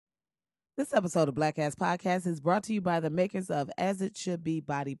This episode of Black Ass Podcast is brought to you by the makers of As It Should Be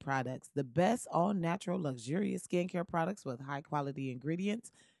Body Products, the best all natural, luxurious skincare products with high quality ingredients,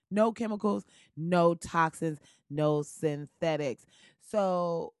 no chemicals, no toxins, no synthetics.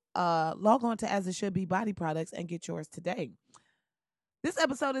 So, log on to As It Should Be Body Products and get yours today. This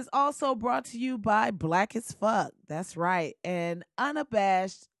episode is also brought to you by Black as Fuck. That's right. An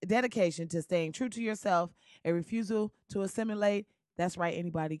unabashed dedication to staying true to yourself, a refusal to assimilate. That's right.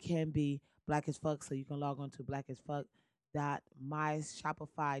 Anybody can be Black as Fuck. So you can log on to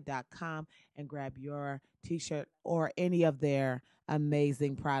blackasfuck.myshopify.com and grab your t shirt or any of their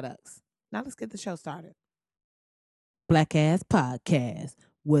amazing products. Now let's get the show started. Black Ass Podcast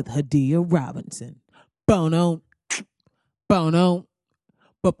with Hadia Robinson. Bono, bono.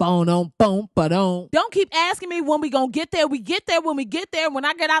 Ba-boom, don't keep asking me when we gonna get there. We get there when we get there. When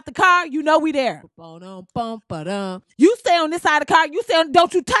I get out the car, you know we there. You stay on this side of the car. You stay on.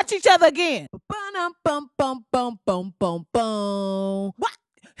 Don't you touch each other again. What?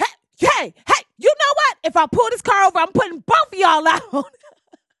 Hey! You know what? If I pull this car over, I'm putting both of y'all out.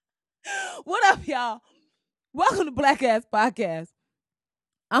 What up, y'all? Welcome to Black Ass Podcast.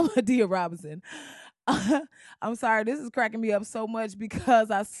 I'm Hadia Robinson. I'm sorry, this is cracking me up so much because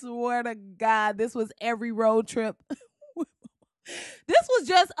I swear to God, this was every road trip. This was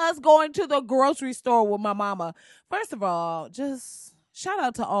just us going to the grocery store with my mama. First of all, just shout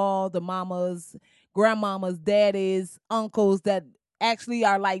out to all the mamas, grandmamas, daddies, uncles that actually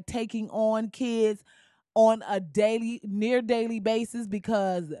are like taking on kids on a near daily basis,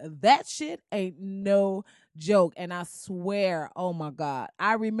 because that shit ain't no joke. And I swear, oh my God,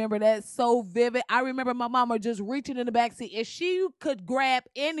 I remember that so vivid. I remember my mama just reaching in the backseat. If she could grab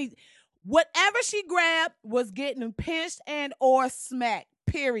whatever she grabbed was getting pinched and or smacked,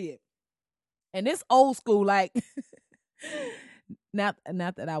 period. And this old school, like, not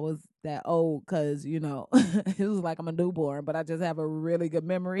that I was that old, because, you know, it was like I'm a newborn, but I just have a really good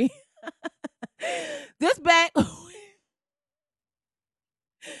memory. This back,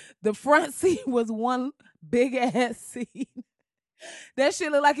 the front seat was one big ass seat. That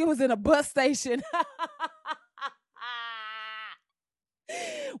shit looked like it was in a bus station.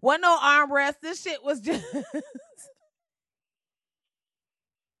 Wasn't no armrest. This shit was just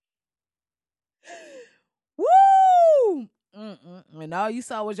woo. And all you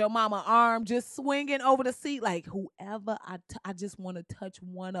saw was your mama arm just swinging over the seat, like whoever I just want to touch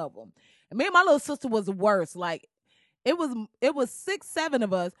one of them. And me and my little sister was the worst. Like it was 6, 7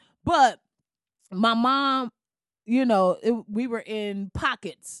 of us, but my mom, you know, we were in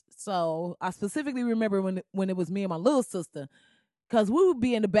pockets. So I specifically remember when it was me and my little sister, because we would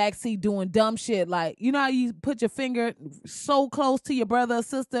be in the back seat doing dumb shit. Like, you know how you put your finger so close to your brother or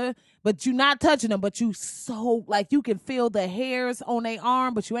sister, but you're not touching them, but you so, like, you can feel the hairs on their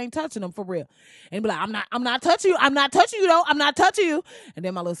arm, but you ain't touching them for real. And be like, I'm not touching you. I'm not touching you, though. I'm not touching you. And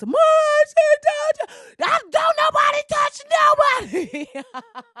then my little sister, don't nobody touch nobody.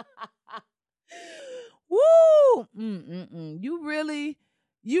 Woo!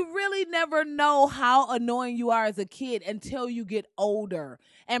 You really never know how annoying you are as a kid until you get older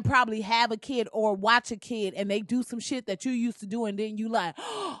and probably have a kid or watch a kid and they do some shit that you used to do, and then you like,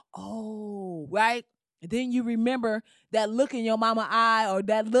 oh, right? And then you remember that look in your mama eye, or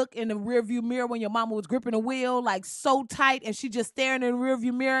that look in the rearview mirror when your mama was gripping the wheel like so tight and she just staring in the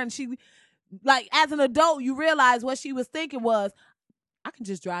rearview mirror, and she, like, as an adult, you realize what she was thinking was, I can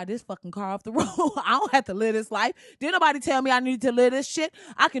just drive this fucking car off the road. I don't have to live this life. Didn't nobody tell me I need to live this shit.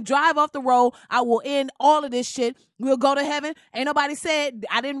 I can drive off the road. I will end all of this shit. We'll go to heaven. Ain't nobody said,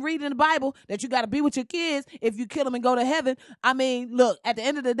 I didn't read in the Bible that you got to be with your kids if you kill them and go to heaven. I mean, look, at the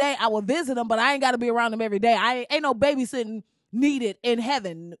end of the day, I will visit them, but I ain't got to be around them every day. I ain't no babysitting needed in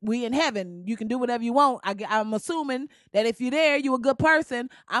heaven. We in heaven. You can do whatever you want. I'm assuming that if you're there, you're a good person.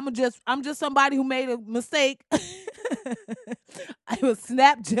 I'm just somebody who made a mistake. It was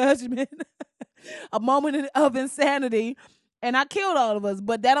snap judgment, a moment of insanity, and I killed all of us.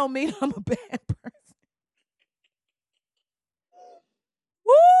 But that don't mean I'm a bad person.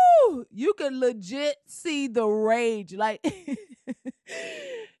 Woo! You can legit see the rage. Like,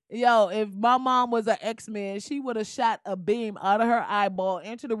 yo, if my mom was an X-Men, she would have shot a beam out of her eyeball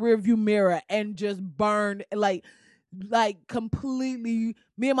into the rearview mirror and just burned, like completely.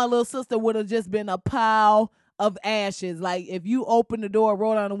 Me and my little sister would have just been a pile of ashes. Like, if you open the door,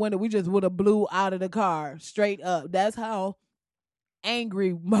 roll down the window, we just would have blew out of the car straight up. That's how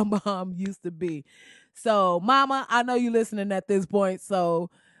angry my mom used to be. So, mama, I know you listening at this point,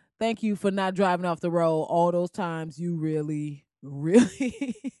 so thank you for not driving off the road all those times you really,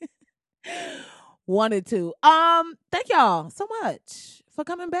 really wanted to. Thank y'all so much for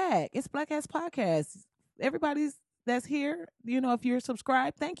coming back. It's Black Ass Podcast. Everybody's that's here, if you're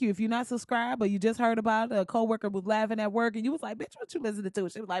subscribed, thank you. If you're not subscribed or you just heard about it, a coworker was laughing at work and you was like, bitch, what you listening to?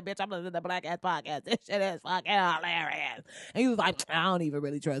 She was like, bitch, I'm listening to Black Ass Podcast. This shit is fucking hilarious. And he was like, I don't even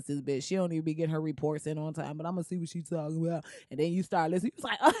really trust this bitch. She don't even be getting her reports in on time, but I'm going to see what she's talking about. And then you start listening. He was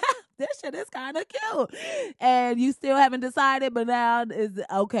like, oh, this shit is kind of cute. And you still haven't decided, but now it's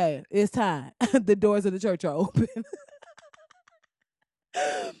okay. It's time. The doors of the church are open.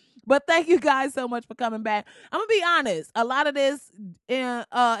 But thank you guys so much for coming back. I'm gonna be honest. A lot of this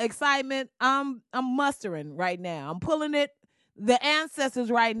excitement, I'm mustering right now. I'm pulling it. The ancestors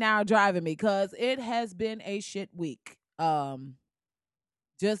right now are driving me because it has been a shit week.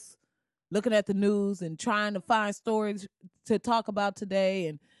 Just looking at the news and trying to find stories to talk about today,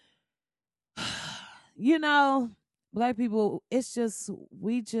 and Black people, it's just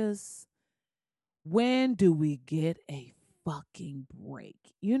when do we get a fucking break?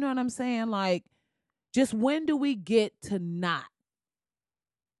 You know what I'm saying? Like, just when do we get to not?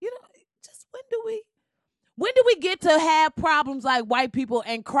 Just when do we get to have problems like white people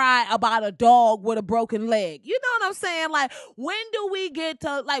and cry about a dog with a broken leg? You know what I'm saying? Like, when do we get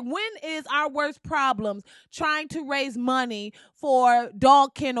to, like, when is our worst problems trying to raise money for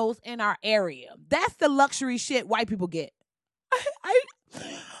dog kennels in our area? That's the luxury shit white people get.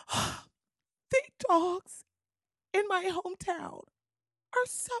 The dogs in my hometown are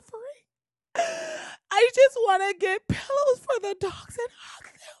suffering. I just want to get pillows for the dogs and hug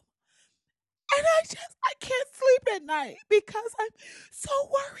them. And I can't sleep at night because I'm so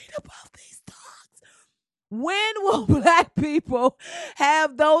worried about these dogs. When will Black people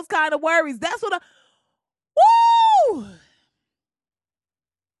have those kind of worries? That's what woo!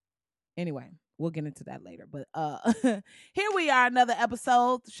 Anyway, we'll get into that later. But here we are, another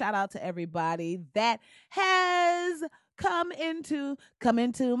episode. Shout out to everybody that has come into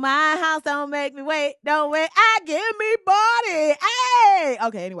my house. Don't make me wait. Don't wait. Give me body. Hey.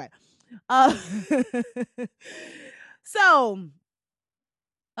 Okay. Anyway. So,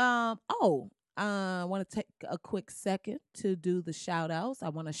 I want to take a quick second to do the shout outs. I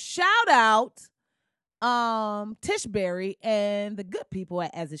want to shout out Tishberry and the good people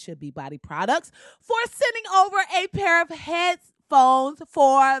at As It Should Be Body Products for sending over a pair of headphones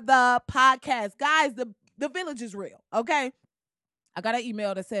for the podcast. Guys, the village is real, okay? I got an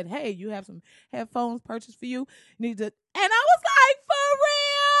email that said, hey, you have some headphones purchased for you. You need to, and I was like, for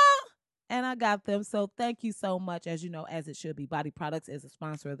real? And I got them. So thank you so much. As you know, As It Should Be Body Products is a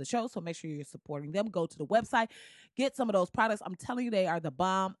sponsor of the show. So make sure you're supporting them. Go to the website, get some of those products. I'm telling you, they are the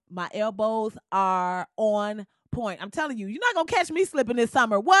bomb. My elbows are on point. I'm telling you, you're not going to catch me slipping this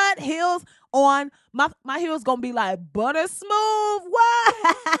summer. What? Heels on. My heels going to be like butter smooth. What?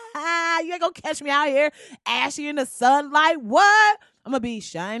 You ain't going to catch me out here ashy in the sunlight. What? I'm going to be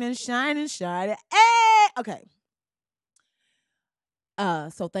shining. Hey! Okay.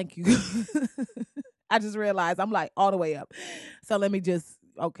 So thank you. I just realized I'm like all the way up. So let me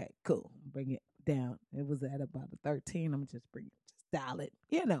okay, cool. Bring it down. It was at about a 13. I'm just dial it.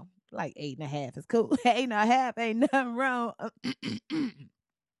 Like 8.5 is cool. 8.5 ain't nothing wrong.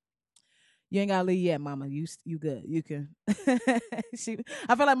 You ain't gotta leave yet, mama. You good. You can. I feel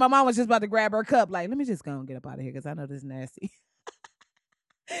like my mom was just about to grab her cup. Like, let me just go and get up out of here because I know this is nasty.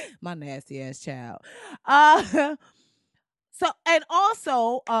 My nasty ass child. So, and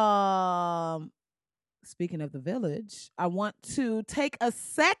also, speaking of the village, I want to take a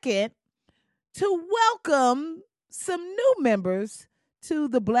second to welcome some new members to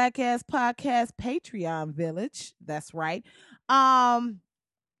the Black Ass Podcast Patreon village. That's right.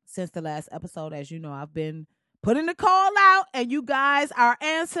 Since the last episode, as you know, I've been putting the call out and you guys are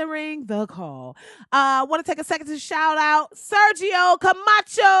answering the call. I want to take a second to shout out Sergio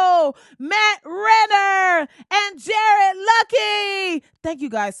Camacho, Matt Renner, and Jared Lucky. Thank you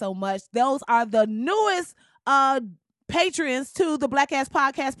guys so much. Those are the newest patrons to the Black Ass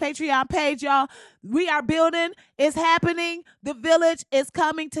Podcast Patreon page, y'all. We are building. It's happening. The village is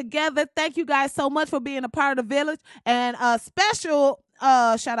coming together. Thank you guys so much for being a part of the village. And a special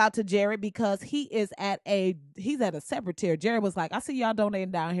shout out to Jared because he's at a separate tier. Jared was like, I see y'all donating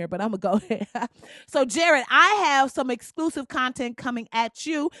down here, but I'm gonna go ahead. So Jared, I have some exclusive content coming at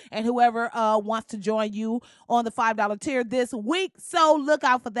you and whoever wants to join you on the $5 tier this week. So look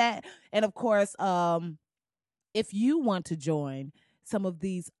out for that. And of course, if you want to join some of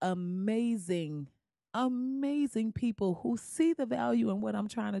these amazing people who see the value in what I'm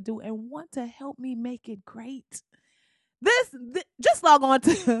trying to do and want to help me make it great, just log on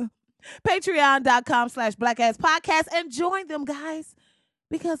to patreon.com/blackass podcast and join them, guys.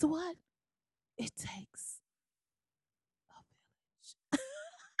 Because what? It takes a village.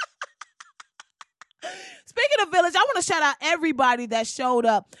 of the village, I want to shout out everybody that showed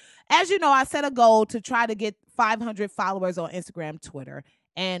up. As you know, I set a goal to try to get 500 followers on Instagram, Twitter,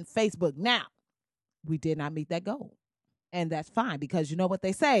 and Facebook. Now, we did not meet that goal. And that's fine, because you know what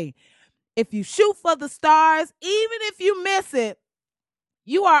they say. If you shoot for the stars, even if you miss it,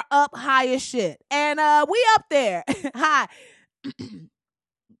 you are up high as shit. And we up there. High.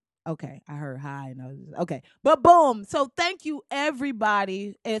 Okay, I heard high. No, okay, but boom. So thank you,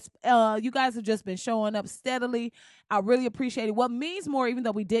 everybody. It's you guys have just been showing up steadily. I really appreciate it. What means more, even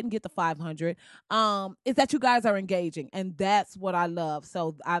though we didn't get the 500, is that you guys are engaging, and that's what I love.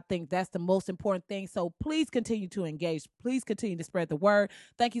 So I think that's the most important thing. So please continue to engage. Please continue to spread the word.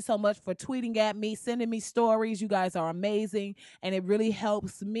 Thank you so much for tweeting at me, sending me stories. You guys are amazing, and it really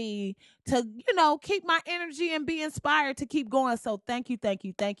helps me to, keep my energy and be inspired to keep going. So thank you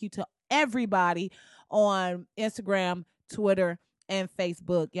to everybody on Instagram, Twitter, and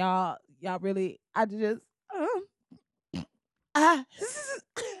Facebook. Y'all really, I just,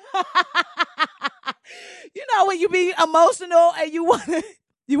 when you be emotional and you want to,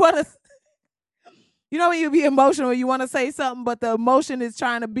 when you be emotional, you want to say something, but the emotion is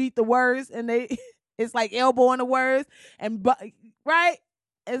trying to beat the words, and it's like elbowing the words, and right?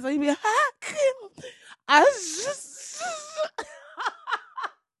 And so you be, I just,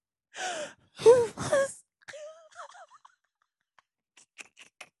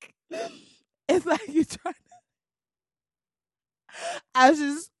 it's like you trying. I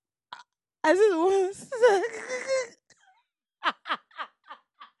just want to say.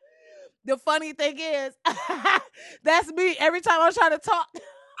 The funny thing is, that's me every time I'm trying to talk. Ooh,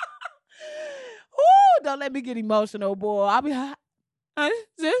 don't let me get emotional, boy. I'll be. I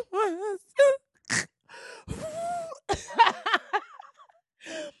just want to.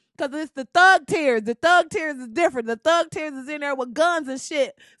 Because it's the thug tears. The thug tears is different. The thug tears is in there with guns and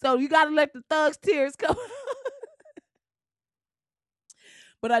shit. So you got to let the thug's tears come.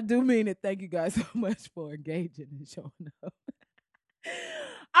 But I do mean it. Thank you guys so much for engaging and showing up.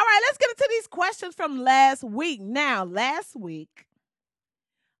 All right, let's get into these questions from last week. Now, last week,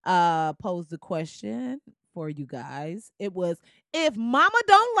 posed the question for you guys. It was, if mama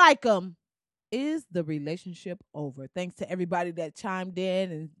don't like them, is the relationship over? Thanks to everybody that chimed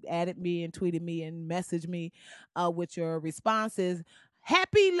in and added me and tweeted me and messaged me with your responses.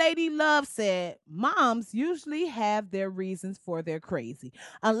 Happy Lady Love said, moms usually have their reasons for their crazy.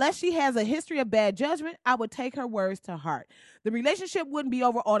 Unless she has a history of bad judgment, I would take her words to heart. The relationship wouldn't be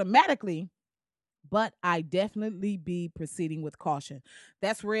over automatically, but I definitely be proceeding with caution.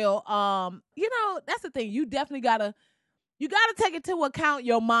 That's real. That's the thing. You definitely gotta take into account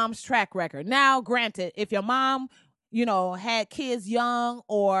your mom's track record. Now, granted, if your mom, had kids young,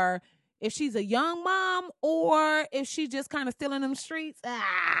 or if she's a young mom, or if she's just kind of still in them streets,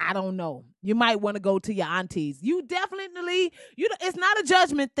 I don't know. You might want to go to your aunties. You definitely, it's not a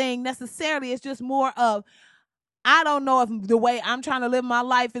judgment thing necessarily. It's just more of, I don't know if the way I'm trying to live my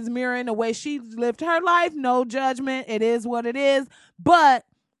life is mirroring the way she lived her life. No judgment. It is what it is. But,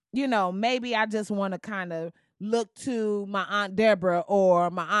 maybe I just want to kind of look to my Aunt Deborah or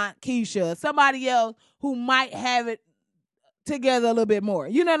my Aunt Keisha, somebody else who might have it together a little bit more.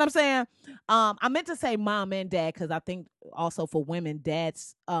 You know what I'm saying? I meant to say mom and dad, because I think also for women,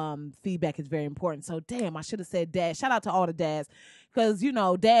 dad's feedback is very important. So damn, I should have said dad. Shout out to all the dads, because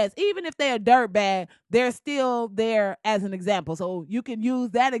dads, even if they're dirtbag, they're still there as an example. So you can use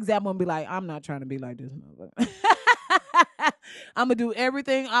that example and be like, I'm not trying to be like this motherfucker. I'm gonna do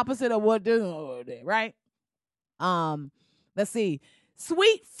everything opposite of what this over there, right? Let's see.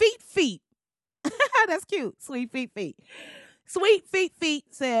 Sweet feet. That's cute. Sweet feet. Sweet feet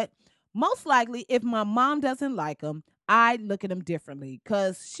said, most likely if my mom doesn't like him, I'd look at him differently,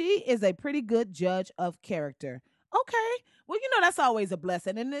 because she is a pretty good judge of character. Okay. Well, that's always a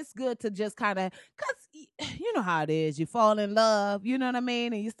blessing, and it's good to just kind of, because you know how it is. You fall in love, you know what I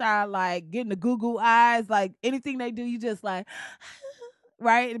mean? And you start like getting the goo eyes, like anything they do, you just like,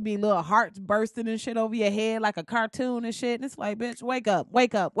 right? It'd be little hearts bursting and shit over your head like a cartoon and shit. And it's like, bitch, wake up.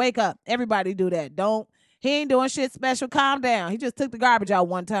 Everybody do that. He ain't doing shit special. Calm down. He just took the garbage out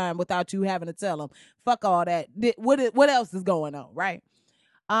one time without you having to tell him. Fuck all that. What else is going on, right?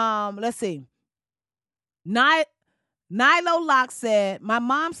 Let's see. Nilo Locke said, my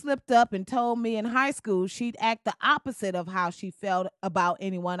mom slipped up and told me in high school she'd act the opposite of how she felt about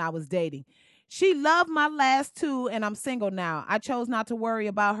anyone I was dating. She loved my last two, and I'm single now. I chose not to worry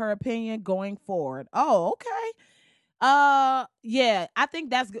about her opinion going forward. Oh, okay. Yeah, I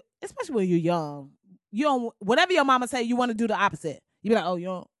think that's good, especially when you're young. You don't, whatever your mama say, you want to do the opposite. You be like, oh,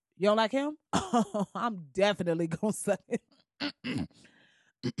 you don't like him? I'm definitely gonna suck it.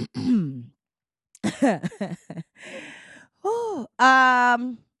 Ooh,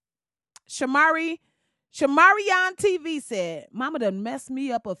 Shamari Shamarion TV said, Mama done messed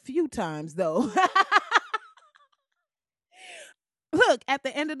me up a few times though. Look, at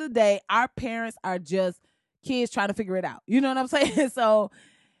the end of the day, our parents are just kids trying to figure it out. You know what I'm saying? So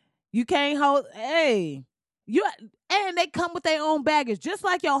you can't hold. Hey, you and they come with their own baggage, just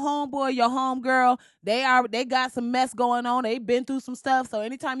like your homeboy, your homegirl. They got some mess going on. They've been through some stuff. So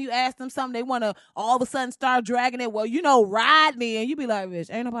anytime you ask them something, they want to all of a sudden start dragging it. Well, Rodney, and you be like, bitch,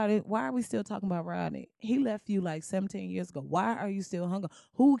 ain't nobody. Why are we still talking about Rodney? He left you like 17 years ago. Why are you still hung up?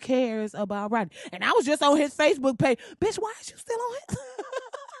 Who cares about Rodney? And I was just on his Facebook page, bitch. Why is you still on his?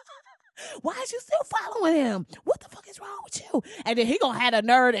 Why is you still following him? What the fuck is wrong with you? And then he gonna have a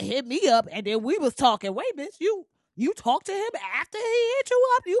nerve to hit me up. And then we was talking. Wait, bitch, you talked to him after he hit you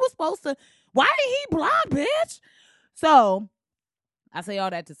up? You was supposed to. Why did he block, bitch? So I say all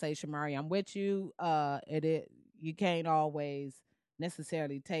that to say, Shamari, I'm with you. You can't always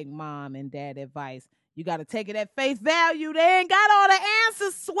necessarily take mom and dad advice. You got to take it at face value. They ain't got all the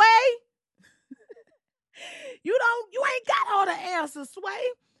answers, Sway. You ain't got all the answers,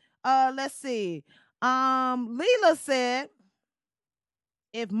 Sway. Let's see. Leela said,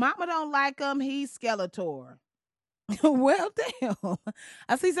 if mama don't like him, he's Skeletor. Well, damn.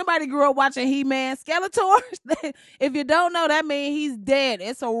 I see somebody grew up watching He-Man. Skeletor. If you don't know, that means he's dead.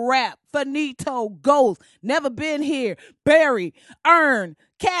 It's a wrap. Finito, ghost, never been here. Bury, urn,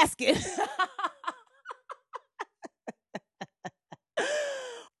 casket.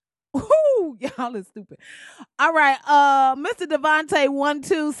 Woo, y'all is stupid. All right. Mr. Devontae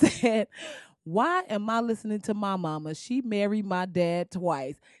 12 said, why am I listening to my mama? She married my dad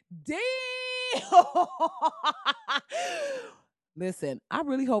twice. Damn. Listen, I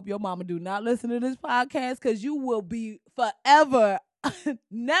really hope your mama do not listen to this podcast, because you will be forever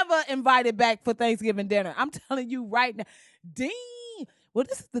never invited back for Thanksgiving dinner. I'm telling you right now. Damn. Well,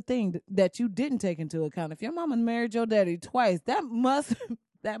 this is the thing that you didn't take into account. If your mama married your daddy twice, that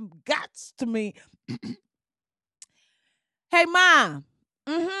gots to me. Hey, Mom.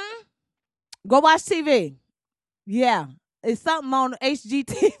 Go watch TV. Yeah. It's something on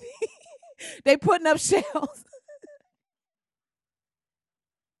HGTV. They putting up shelves.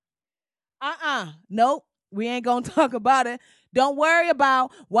 Nope. We ain't gonna talk about it. Don't worry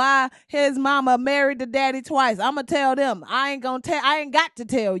about why his mama married the daddy twice. I'ma tell them. I ain't got to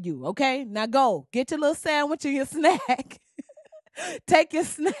tell you, okay? Now go. Get your little sandwich and your snack. Take your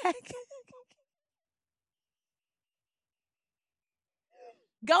snack.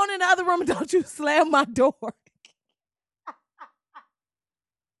 Go in the other room and don't you slam my door.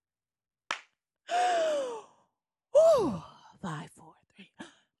 Whew. 5, 4, 3.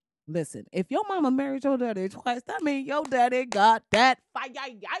 Listen, if your mama married your daddy twice, that means your daddy got that fire.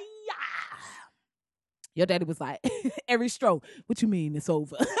 Your daddy was like, every stroke, what you mean it's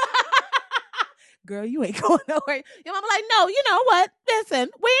over? Girl, you ain't going nowhere. Your mama like, no, you know what? Listen,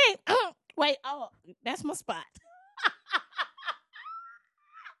 we ain't. Wait, oh, that's my spot.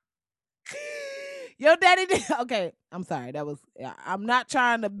 Your daddy did. Okay, I'm sorry. I'm not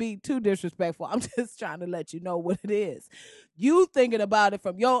trying to be too disrespectful. I'm just trying to let you know what it is. You thinking about it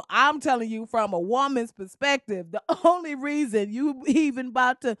I'm telling you from a woman's perspective. The only reason you even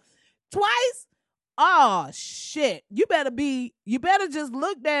about to twice, oh shit. You better just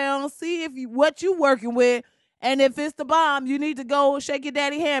look down, see what you working with. And if it's the bomb, you need to go shake your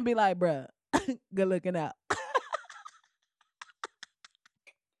daddy hand, be like, bruh, good looking out.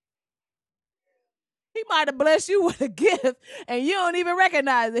 He might have blessed you with a gift and you don't even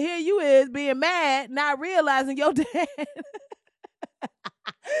recognize it. Here you is being mad, not realizing your dad.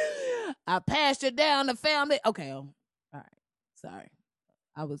 I passed you down the family. Okay. All right. Sorry.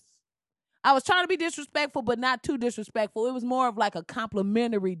 I was trying to be disrespectful, but not too disrespectful. It was more of like a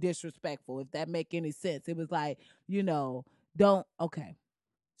complimentary disrespectful, if that make any sense. It was like, don't, okay.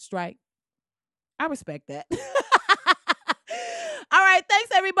 Strike. I respect that. All right,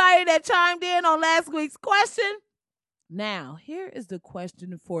 thanks everybody that chimed in on last week's question. Now, here is the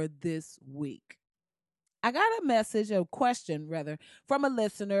question for this week. I got a question from a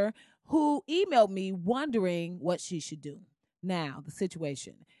listener who emailed me wondering what she should do. Now, the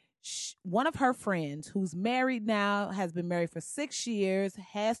situation. One of her friends who's married now, has been married for 6 years,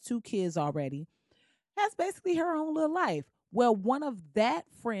 has 2 kids already, has basically her own little life. Well, one of that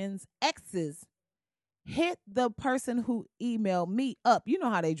friend's exes hit the person who emailed me up. You know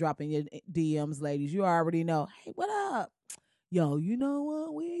how they drop in your DMs, ladies. You already know. Hey, what up? Yo, you know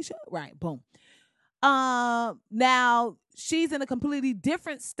what? We ain't sure. Right, boom. Now she's in a completely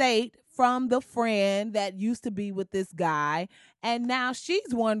different state from the friend that used to be with this guy. And now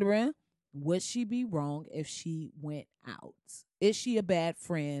she's wondering, would she be wrong if she went out? Is she a bad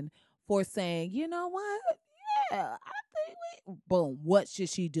friend for saying, you know what? Yeah, I think boom, what should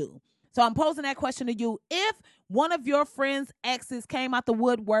she do? So I'm posing that question to you. If one of your friends' exes came out the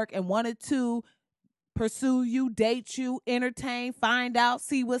woodwork and wanted to pursue you, date you, entertain, find out,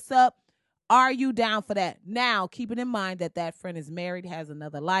 see what's up, are you down for that? Now, keeping in mind that that friend is married, has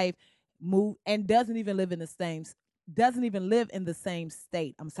another life, move, and doesn't even live in the same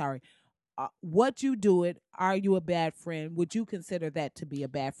state. I'm sorry. What you do it? Are you a bad friend? Would you consider that to be a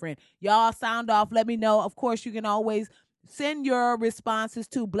bad friend? Y'all sound off. Let me know. Of course, you can always send your responses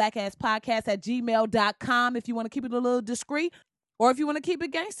to blackasspodcast@gmail.com if you want to keep it a little discreet, or if you want to keep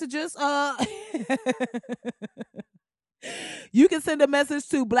it gangster, just you can send a message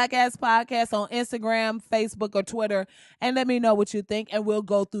to Black Ass Podcast on Instagram, Facebook, or Twitter, and let me know what you think, and we'll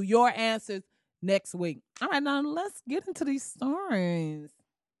go through your answers next week. All right, now let's get into these stories.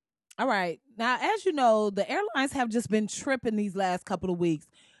 All right. Now, as you know, the airlines have just been tripping these last couple of weeks.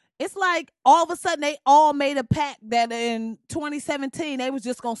 It's like all of a sudden they all made a pact that in 2017 they was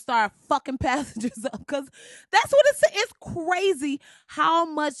just going to start fucking passengers up, because that's what it's crazy how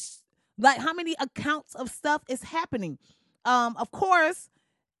much, like how many accounts of stuff is happening. Of course,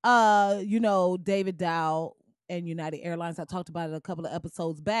 David Dow and United Airlines, I talked about it a couple of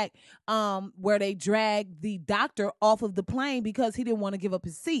episodes back, where they dragged the doctor off of the plane because he didn't want to give up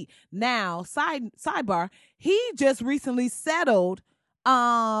his seat. Now, sidebar, he just recently settled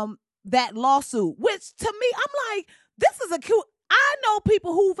that lawsuit, which to me, I'm like, this is a cute. I know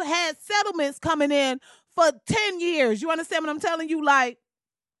people who've had settlements coming in for 10 years. You understand what I'm telling you? Like,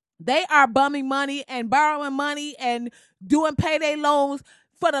 they are bumming money and borrowing money and doing payday loans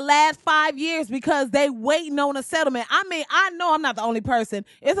for the last 5 years because they waiting on a settlement. I mean, I know I'm not the only person.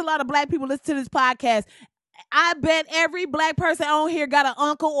 It's a lot of black people listen to this podcast. I bet every black person on here got an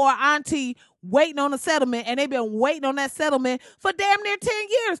uncle or auntie waiting on a settlement, and they've been waiting on that settlement for damn near 10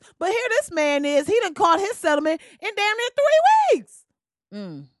 years. But here this man is. He done caught his settlement in damn near 3 weeks.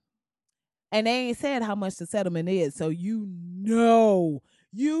 And they ain't said how much the settlement is. So you know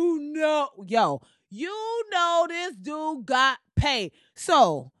this dude got paid.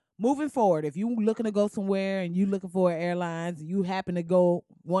 So moving forward, if you looking to go somewhere and you looking for airlines and you happen to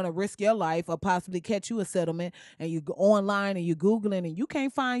want to risk your life or possibly catch you a settlement, and you go online and you Googling and you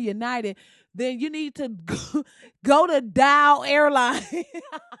can't find United, then you need to go to Dow Airlines.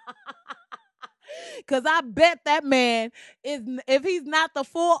 Because I bet that man is, if he's not the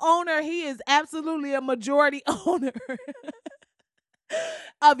full owner, he is absolutely a majority owner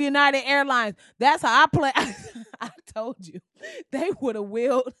of United Airlines. That's how I play. I told you, they would have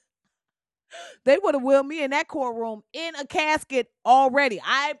willed me in that courtroom in a casket already.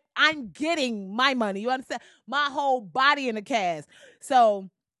 I'm getting my money. You understand? My whole body in a cast. So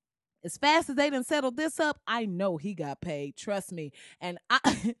as fast as they done settled this up, I know he got paid. Trust me. And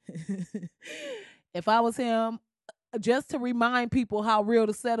if I was him, just to remind people how real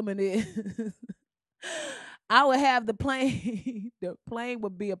the settlement is, I would have the plane. The plane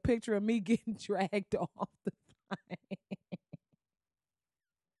would be a picture of me getting dragged off the plane.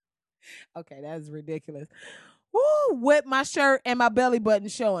 Okay, that's ridiculous. Woo, with my shirt and my belly button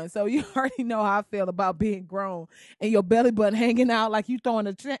showing. So you already know how I feel about being grown and your belly button hanging out like you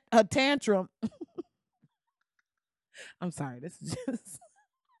throwing a tantrum. I'm sorry. This is just.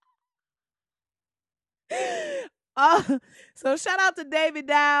 So shout out to David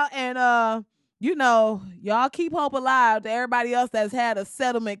Dow, and y'all keep hope alive to everybody else that's had a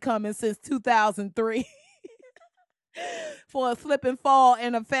settlement coming since 2003 for a slip and fall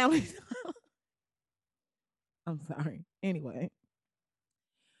in a family. I'm sorry. Anyway.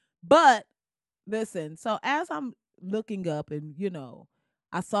 But listen, so as I'm looking up and,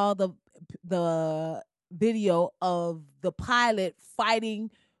 I saw the video of the pilot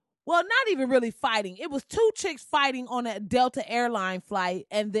fighting. Well, not even really fighting. It was two chicks fighting on a Delta airline flight.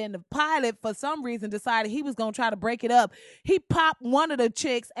 And then the pilot, for some reason, decided he was going to try to break it up. He popped one of the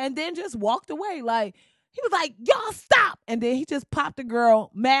chicks and then just walked away. Like, he was like, y'all stop. And then he just popped the girl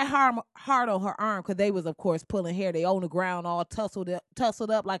mad hard on her arm, because they was, of course, pulling hair. They on the ground all tussled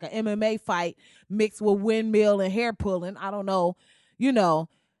up like an MMA fight mixed with windmill and hair pulling. I don't know,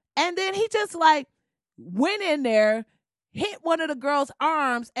 And then he just like went in there, hit one of the girl's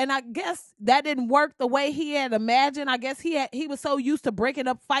arms, and I guess that didn't work the way he had imagined. I guess he was so used to breaking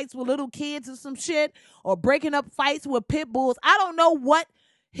up fights with little kids or some shit, or breaking up fights with pit bulls. I don't know what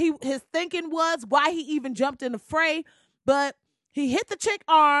his thinking was, why he even jumped in the fray, but he hit the chick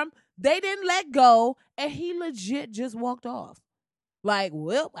arm, they didn't let go, and he legit just walked off. Like,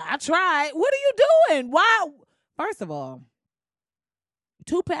 well, I tried. What are you doing? Why? First of all,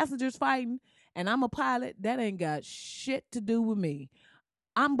 two passengers fighting and I'm a pilot, that ain't got shit to do with me.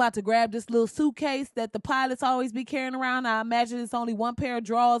 I'm about to grab this little suitcase that the pilots always be carrying around. I imagine it's only one pair of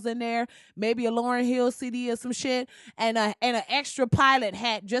drawers in there, maybe a Lauryn Hill CD or some shit, and an extra pilot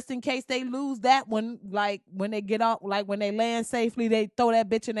hat just in case they lose that one. Like when they get off, like when they land safely, they throw that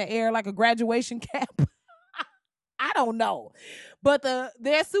bitch in the air like a graduation cap. I don't know, but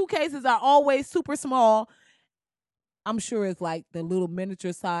their suitcases are always super small. I'm sure it's like the little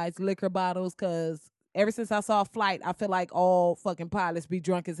miniature size liquor bottles, because ever since I saw Flight, I feel like all fucking pilots be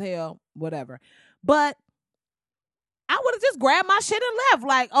drunk as hell, whatever. But I would have just grabbed my shit and left.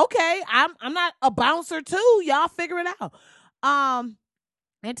 Like, okay, I'm not a bouncer too. Y'all figure it out.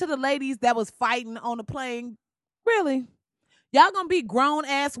 And to the ladies that was fighting on the plane, really, y'all gonna be grown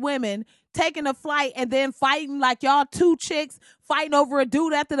ass women taking a flight and then fighting like y'all two chicks fighting over a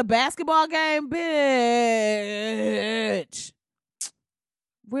dude after the basketball game? Bitch.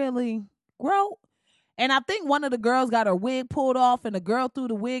 Really? Grow. And I think one of the girls got her wig pulled off and the girl threw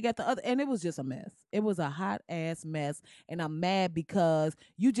the wig at the other. And it was just a mess. It was a hot ass mess. And I'm mad because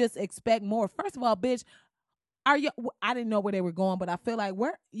you just expect more. First of all, bitch, I didn't know where they were going, but I feel like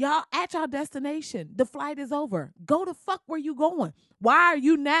where y'all at your destination. The flight is over. Go the fuck where you going. Why are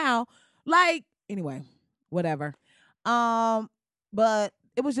you now? Like, anyway, whatever. But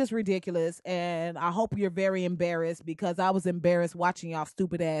it was just ridiculous, and I hope you're very embarrassed, because I was embarrassed watching y'all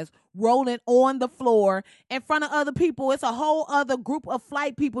stupid ass rolling on the floor in front of other people. It's a whole other group of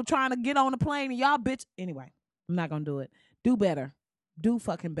flight people trying to get on the plane, and y'all bitch. Anyway, I'm not gonna do it. Do better. Do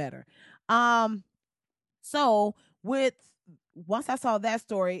fucking better. So once I saw that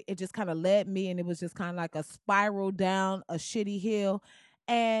story, it just kind of led me, and it was just kind of like a spiral down a shitty hill.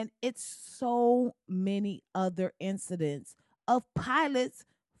 And it's so many other incidents of pilots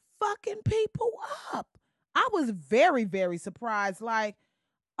fucking people up. I was very, very surprised. Like,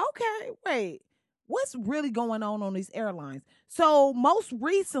 okay, wait, what's really going on these airlines? So most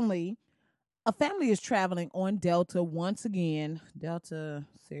recently, a family is traveling on Delta once again. Delta,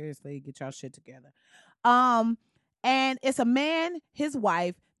 seriously, get y'all shit together. And it's a man, his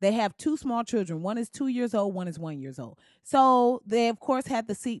wife. They have two small children. One is 2 years old, one is 1 year old. So they, of course, had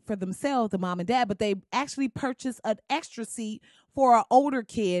the seat for themselves, the mom and dad, but they actually purchased an extra seat for an older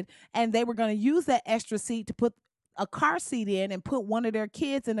kid, and they were going to use that extra seat to put a car seat in and put one of their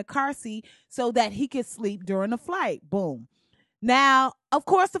kids in the car seat so that he could sleep during the flight. Boom. Now, of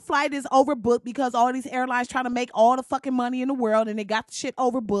course, the flight is overbooked because all these airlines trying to make all the fucking money in the world, and they got the shit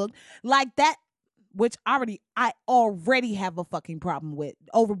overbooked like that, which I already have a fucking problem with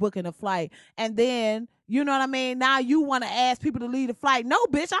overbooking a flight. And then, you know what I mean? Now you want to ask people to leave the flight. No,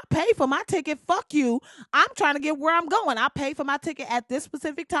 bitch, I pay for my ticket. Fuck you. I'm trying to get where I'm going. I pay for my ticket at this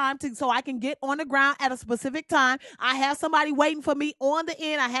specific time so I can get on the ground at a specific time. I have somebody waiting for me on the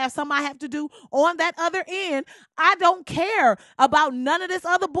end. I have something I have to do on that other end. I don't care about none of this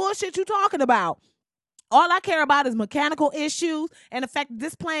other bullshit you talking about. All I care about is mechanical issues and the fact that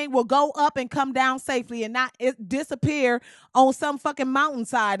this plane will go up and come down safely and not disappear on some fucking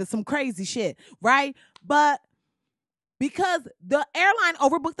mountainside or some crazy shit, right? But because the airline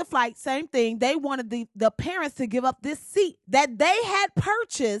overbooked the flight, same thing, they wanted the parents to give up this seat that they had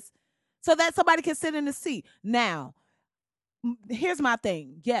purchased so that somebody can sit in the seat. Now, here's my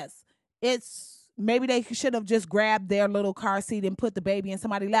thing. Yes, maybe they should have just grabbed their little car seat and put the baby in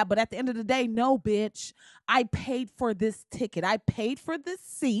somebody's lap. But at the end of the day, no, bitch. I paid for this ticket. I paid for this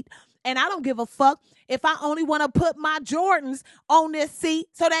seat. And I don't give a fuck if I only want to put my Jordans on this seat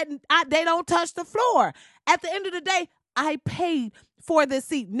so that they don't touch the floor. At the end of the day, I paid for this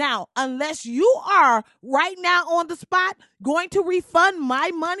seat. Now, unless you are right now on the spot going to refund my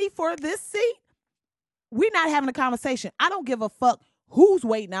money for this seat, we're not having a conversation. I don't give a fuck who's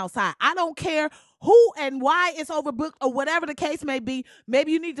waiting outside. I don't care who and why it's overbooked or whatever the case may be.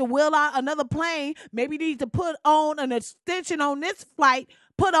 Maybe you need to wheel out another plane. Maybe you need to put on an extension on this flight,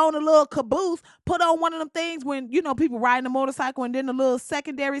 put on a little caboose, put on one of them things when, you know, people riding a motorcycle and then a little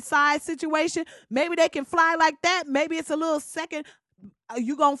secondary side situation. Maybe they can fly like that. Maybe it's a little second.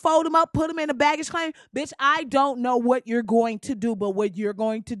 You gonna fold them up, put them in a baggage claim? Bitch, I don't know what you're going to do, but what you're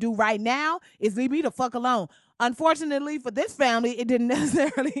going to do right now is leave me the fuck alone. Unfortunately for this family, it didn't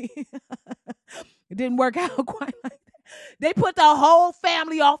necessarily, it didn't work out quite like that. They put the whole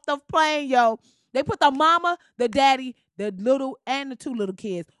family off the plane, yo. They put the mama, the daddy, the little, and the two little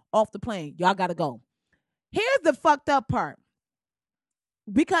kids off the plane. Y'all gotta go. Here's the fucked up part.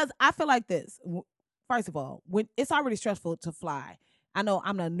 Because I feel like this. First of all, when it's already stressful to fly. I know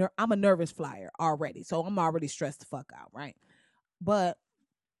I'm a nervous flyer already, so I'm already stressed the fuck out, right? But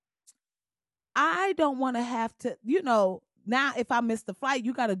I don't want to have to, you know, now if I miss the flight,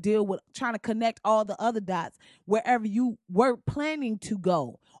 you got to deal with trying to connect all the other dots wherever you were planning to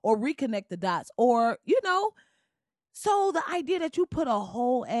go, or reconnect the dots, or so the idea that you put a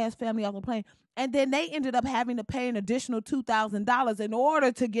whole ass family off the plane, and then they ended up having to pay an additional $2,000 in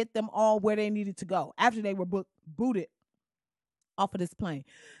order to get them all where they needed to go after they were booted off of this plane.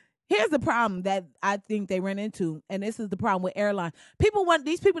 Here's the problem that I think they ran into, and this is the problem with airlines.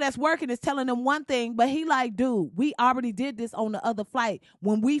 These people that's working is telling them one thing, but he like, dude, we already did this on the other flight.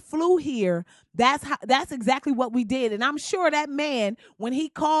 When we flew here, that's exactly what we did. And I'm sure that man, when he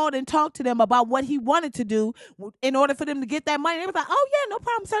called and talked to them about what he wanted to do in order for them to get that money, they was like, oh yeah, no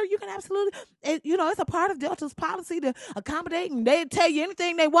problem, sir. You can absolutely, it's a part of Delta's policy to accommodate, and they tell you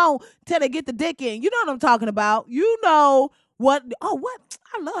anything they want till they get the dick in. You know what I'm talking about. What? Oh, what?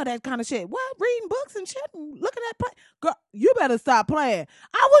 I love that kind of shit. What? Reading books and shit and looking at play. Girl, you better stop playing.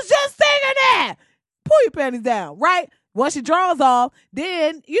 I was just thinking that. Pull your panties down, right? Once your drawers off,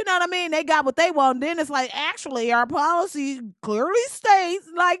 then, you know what I mean? They got what they want. Then it's like, actually, our policy clearly states,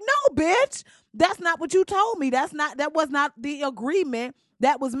 like, no, bitch. That's not what you told me. That was not the agreement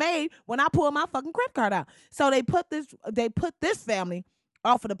that was made when I pulled my fucking credit card out. So they put this family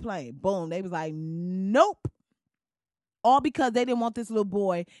off of the plane. Boom. They was like, nope. All because they didn't want this little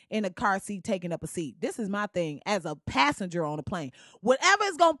boy in a car seat taking up a seat. This is my thing as a passenger on a plane. Whatever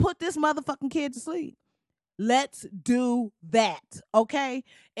is going to put this motherfucking kid to sleep, let's do that, okay?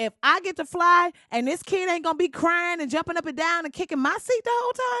 If I get to fly and this kid ain't going to be crying and jumping up and down and kicking my seat the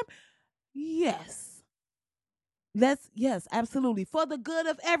whole time, yes. Yes, absolutely. For the good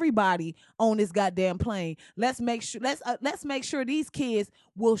of everybody on this goddamn plane, let's make sure these kids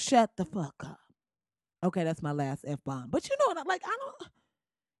will shut the fuck up. Okay, that's my last F-bomb. But you know what?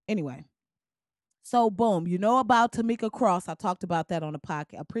 Anyway. So, boom. You know about Tamika Cross. I talked about that on the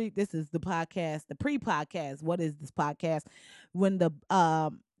podcast. This is the podcast, the pre-podcast. What is this podcast? When the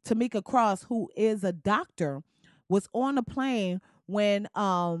Tamika Cross, who is a doctor, was on the plane when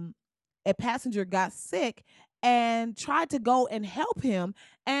a passenger got sick and tried to go and help him.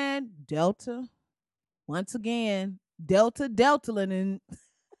 And Delta, once again, Delta in.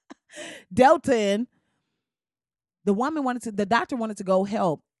 The doctor wanted to go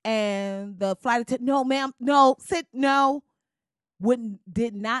help, and the flight attendant, no, ma'am, no, sit, no,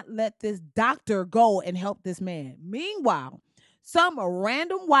 did not let this doctor go and help this man. Meanwhile, some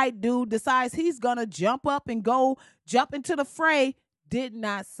random white dude decides he's gonna jump into the fray, did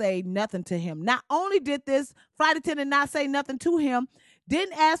not say nothing to him. Not only did this flight attendant not say nothing to him,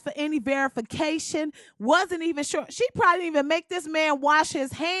 didn't ask for any verification, wasn't even sure. She probably didn't even make this man wash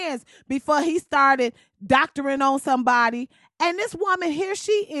his hands before he started doctoring on somebody. And this woman, here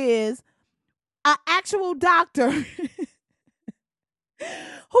she is, an actual doctor who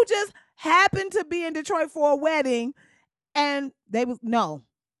just happened to be in Detroit for a wedding, and no.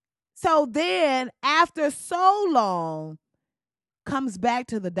 So then, after so long, comes back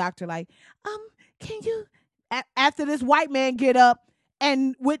to the doctor like, can you, after this white man get up,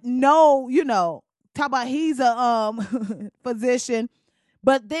 and with no, talk about he's a physician,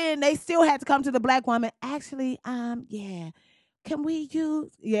 but then they still had to come to the black woman. Actually, yeah, can we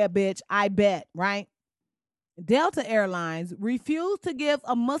use? Yeah, bitch, I bet, right? Delta Airlines refused to give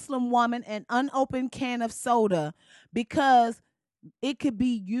a Muslim woman an unopened can of soda because it could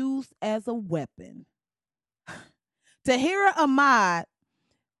be used as a weapon. Tahira Ahmad,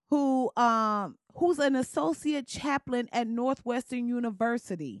 who's an associate chaplain at Northwestern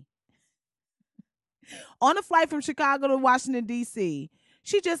University, on a flight from Chicago to Washington, D.C.,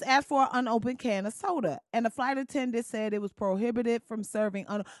 she just asked for an unopened can of soda, and the flight attendant said it was prohibited from serving.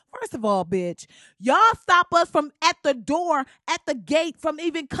 First of all, bitch, y'all stop us from at the door, at the gate, from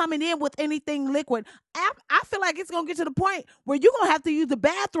even coming in with anything liquid. I feel like it's going to get to the point where you're going to have to use the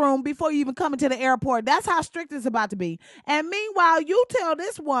bathroom before you even come into the airport. That's how strict it's about to be. And meanwhile, you tell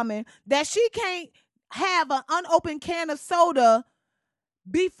this woman that she can't have an unopened can of soda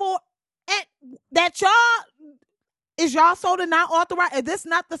before that is y'all soda not authorized? Is this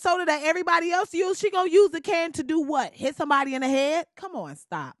not the soda that everybody else use? She gonna use the can to do what? Hit somebody in the head? Come on,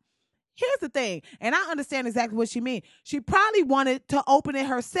 stop. Here's the thing, and I understand exactly what she means. She probably wanted to open it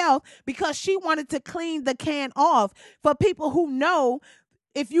herself because she wanted to clean the can off. For people who know,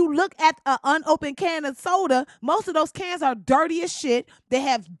 if you look at an unopened can of soda, most of those cans are dirty as shit. They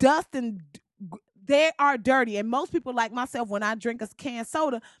have dust and they are dirty. And most people like myself, when I drink a canned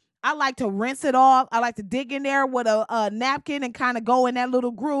soda, I like to rinse it off. I like to dig in there with a napkin and kind of go in that little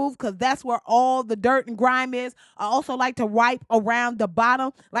groove because that's where all the dirt and grime is. I also like to wipe around the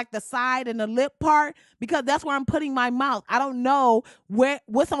bottom, like the side and the lip part, because that's where I'm putting my mouth. I don't know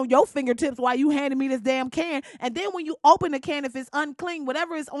what's on your fingertips while you handing me this damn can. And then when you open the can, if it's unclean,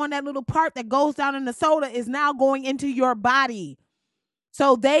 whatever is on that little part that goes down in the soda is now going into your body.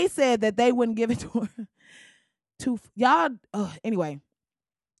 So they said that they wouldn't give it to her. To y'all, anyway.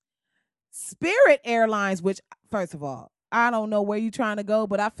 Spirit Airlines, which first of all, I don't know where you're trying to go,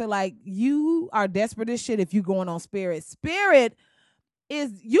 but I feel like you are desperate as shit if you going on Spirit. Spirit is,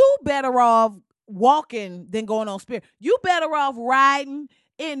 you better off walking than going on Spirit. You better off riding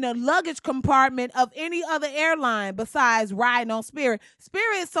in the luggage compartment of any other airline besides riding on Spirit.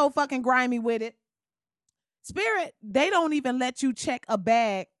 Spirit is so fucking grimy with it. Spirit, they don't even let you check a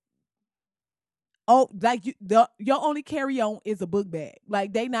bag. Oh, like your only carry-on is a book bag.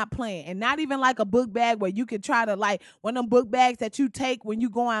 Like, they not playing. And not even like a book bag where you can try to, like, one of them book bags that you take when you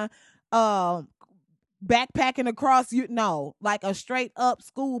going backpacking across, no, like a straight up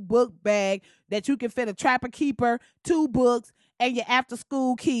school book bag that you can fit a Trapper Keeper, 2 books, and your after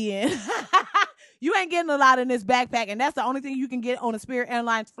school key in. You ain't getting a lot in this backpack, and that's the only thing you can get on a Spirit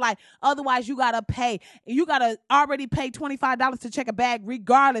Airlines flight. Otherwise, you got to pay. You got to already pay $25 to check a bag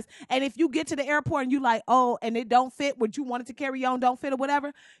regardless. And if you get to the airport and you like, oh, and it don't fit what you wanted to carry on, don't fit or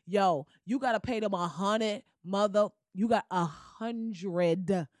whatever, yo, you got to pay them $100. You got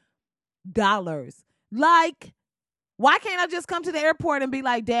 $100. Like, why can't I just come to the airport and be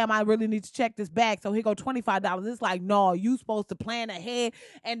like, damn, I really need to check this bag, so here go $25. It's like, no, you supposed to plan ahead,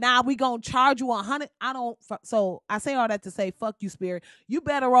 and now we gonna charge you $100. So I say all that to say, fuck you, Spirit. You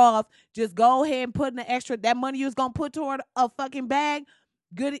better off just go ahead and put in the extra, that money you was gonna put toward a fucking bag,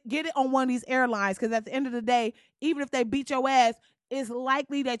 get it on one of these airlines, because at the end of the day, even if they beat your ass, it's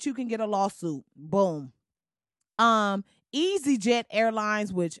likely that you can get a lawsuit. Boom. EasyJet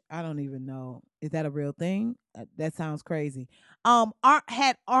Airlines, which I don't even know, is that a real thing? That sounds crazy.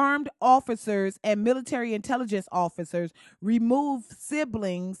 Had armed officers and military intelligence officers remove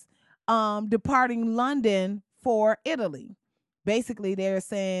siblings departing London for Italy. Basically, they're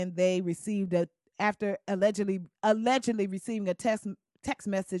saying they received after allegedly receiving a text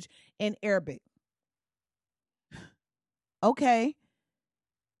message in Arabic. Okay,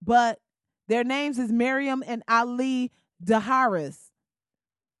 but their names is Miriam and Ali Daharis.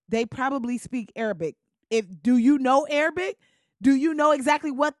 They probably speak Arabic. Do you know Arabic? Do you know exactly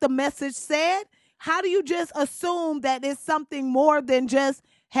what the message said? How do you just assume that it's something more than just,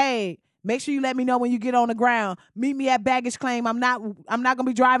 hey, make sure you let me know when you get on the ground. Meet me at baggage claim. I'm not gonna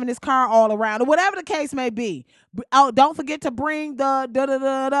be driving this car all around, or whatever the case may be. Oh, don't forget to bring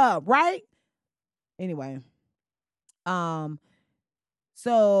the right? Anyway.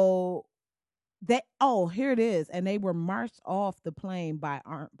 So here it is. And they were marched off the plane by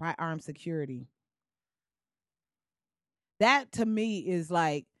armed security. That to me is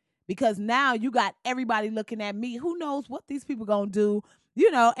like, because now you got everybody looking at me. Who knows what these people gonna do?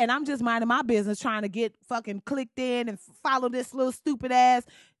 And I'm just minding my business, trying to get fucking clicked in and follow this little stupid ass.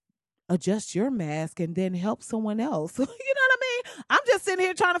 Adjust your mask and then help someone else. You know what I mean? I'm just sitting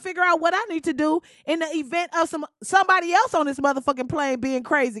here trying to figure out what I need to do in the event of somebody else on this motherfucking plane being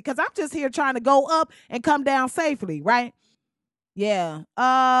crazy, because I'm just here trying to go up and come down safely, right? Yeah.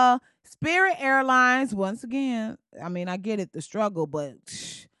 Spirit Airlines, once again, I mean, I get it, the struggle, but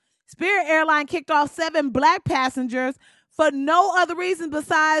Spirit Airline kicked off 7 black passengers for no other reason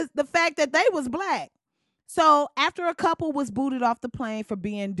besides the fact that they was black. So after a couple was booted off the plane for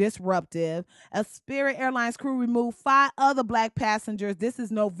being disruptive, a Spirit Airlines crew removed 5 other black passengers. This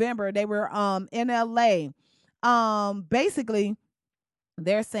is November. They were in LA. Basically,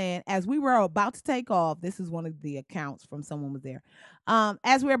 they're saying, as we were about to take off, this is one of the accounts from someone was there.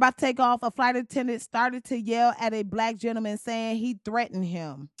 As we were about to take off, a flight attendant started to yell at a black gentleman saying he threatened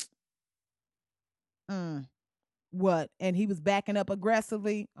him. What? And he was backing up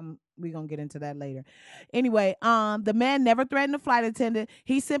aggressively. We're going to get into that later. Anyway, the man never threatened the flight attendant.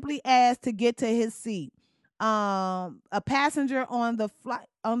 He simply asked to get to his seat. A passenger on the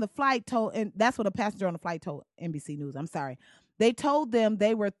flight told, and that's what a passenger on the flight told NBC News. I'm sorry. They told them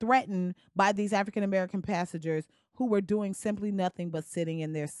they were threatened by these African American passengers who were doing simply nothing but sitting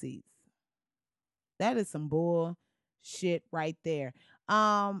in their seats. That is some bullshit right there.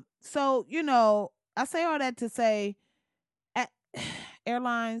 So, I say all that to say,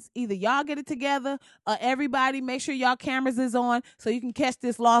 airlines, either y'all get it together or everybody make sure y'all cameras is on so you can catch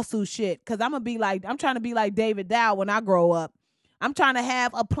this lawsuit shit. Because I'm trying to be like David Dow when I grow up. I'm trying to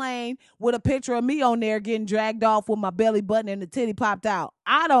have a plane with a picture of me on there getting dragged off with my belly button and the titty popped out.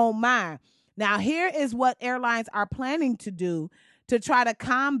 I don't mind. Now, here is what airlines are planning to do to try to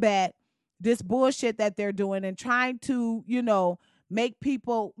combat this bullshit that they're doing and trying to, make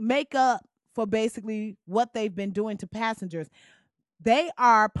people make up for basically what they've been doing to passengers. They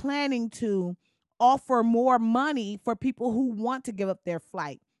are planning to offer more money for people who want to give up their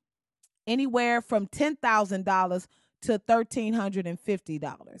flight, anywhere from $10,000 to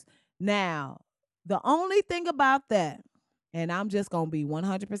 $1,350. Now, the only thing about that, and I'm just going to be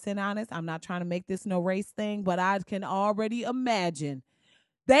 100% honest, I'm not trying to make this no race thing, but I can already imagine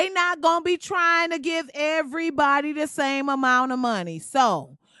they not going to be trying to give everybody the same amount of money.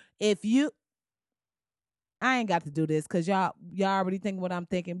 So, I ain't got to do this because y'all already think what I'm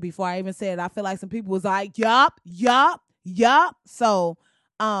thinking before I even said it. I feel like some people was like, yup. So,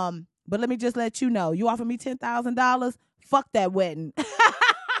 but let me just let you know, you offer me $10,000, fuck that wedding.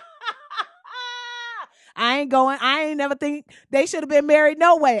 I ain't going. I ain't never think they should have been married.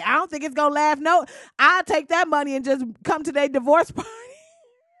 No way. I don't think it's gonna last. No, I'll take that money and just come to their divorce party.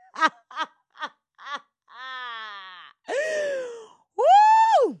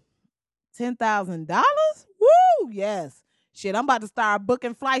 Woo! $10,000? Woo! Yes. Shit, I'm about to start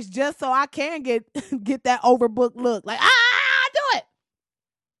booking flights just so I can get that overbooked look. Like, do it.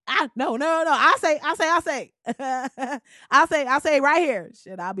 No. I say. I say right here.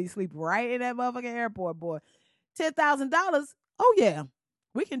 Shit, I'll be sleeping right in that motherfucking airport, boy. $10,000? Oh yeah,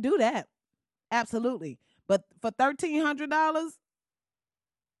 we can do that. Absolutely. But for $1,300,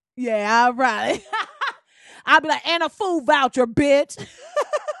 yeah, all right. I'll be like, and a food voucher, bitch.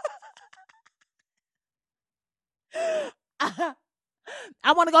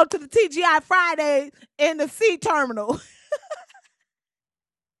 I want to go to the TGI Friday in the C terminal.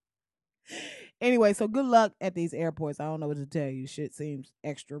 Anyway, so good luck at these airports. I don't know what to tell you. Shit seems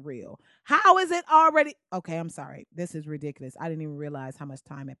extra real. How is it already? Okay, I'm sorry. This is ridiculous. I didn't even realize how much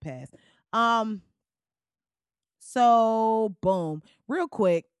time had passed. So boom, real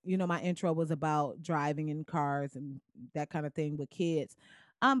quick, my intro was about driving in cars and that kind of thing with kids.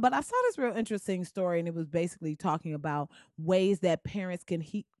 But I saw this real interesting story, and it was basically talking about ways that parents can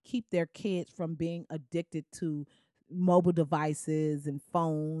keep their kids from being addicted to mobile devices and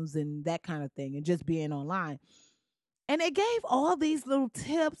phones and that kind of thing, and just being online. And it gave all these little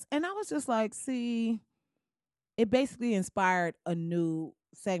tips, and I was just like, see, it basically inspired a new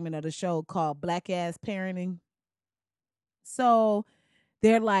segment of the show called Black Ass Parenting. So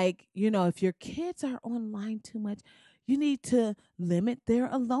they're like, if your kids are online too much, you need to limit their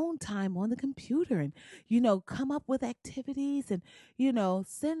alone time on the computer and, come up with activities and,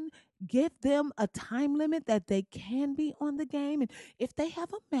 give them a time limit that they can be on the game. And if they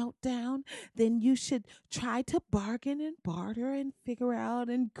have a meltdown, then you should try to bargain and barter and figure out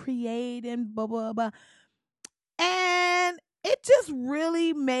and create and blah, blah, blah. And it just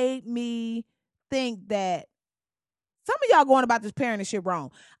really made me think that some of y'all going about this parenting shit wrong.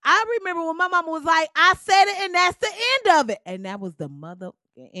 I remember when my mama was like, I said it and that's the end of it. And that was the mother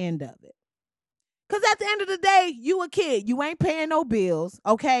end of it. Because at the end of the day, you a kid. You ain't paying no bills,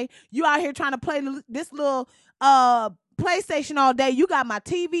 okay? You out here trying to play this little PlayStation all day. You got my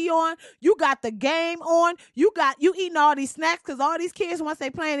TV on. You got the game on. You eating all these snacks because all these kids, once they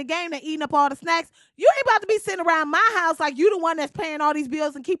playing the game, they eating up all the snacks. You ain't about to be sitting around my house like you the one that's paying all these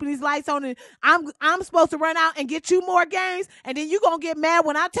bills and keeping these lights on, and I'm supposed to run out and get you more games, and then you gonna get mad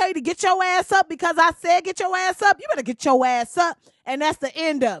when I tell you to get your ass up because I said get your ass up. You better get your ass up, and that's the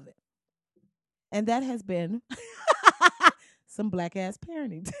end of it. And that has been some black ass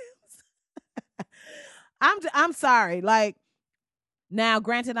parenting tips. I'm sorry. Like, now,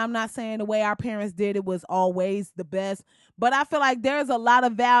 granted, I'm not saying the way our parents did it was always the best, but I feel like there's a lot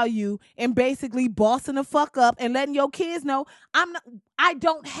of value in basically bossing the fuck up and letting your kids know I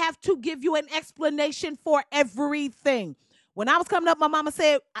don't have to give you an explanation for everything. When I was coming up, my mama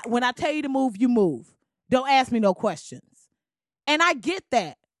said, when I tell you to move, you move. Don't ask me no questions. And I get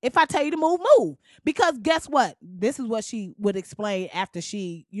that. If I tell you to move, move. Because guess what? This is what she would explain after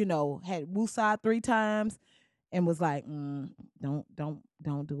she, had woosah 3 times and was like, don't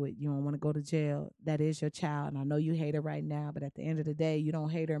do it. You don't want to go to jail. That is your child. And I know you hate her right now, but at the end of the day, you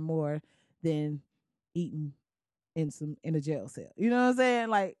don't hate her more than eating in a jail cell. You know what I'm saying?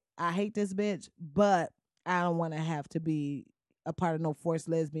 Like, I hate this bitch, but I don't want to have to be a part of no forced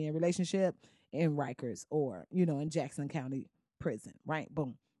lesbian relationship in Rikers or, in Jackson County prison. Right?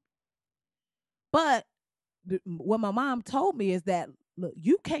 Boom. But what my mom told me is that, look,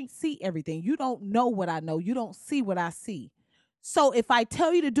 you can't see everything. You don't know what I know. You don't see what I see. So if I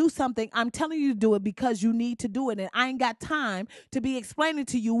tell you to do something, I'm telling you to do it because you need to do it, and I ain't got time to be explaining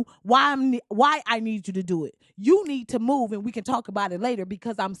to you why I need you to do it. You need to move, and we can talk about it later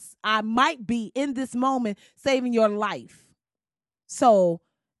because I might be in this moment saving your life. So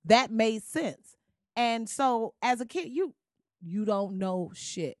that made sense. And so as a kid, you don't know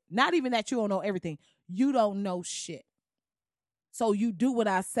shit. Not even that you don't know everything. You don't know shit. So you do what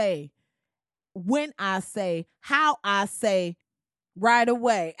I say, when I say, how I say, right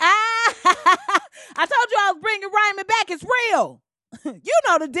away. Ah, I told you I was bringing rhyming back. It's real. You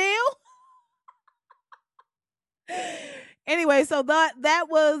know the deal. Anyway, so that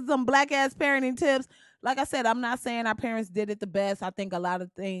was some black ass parenting tips. Like I said, I'm not saying our parents did it the best. I think a lot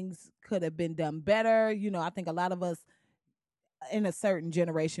of things could have been done better. You know, I think a lot of us in a certain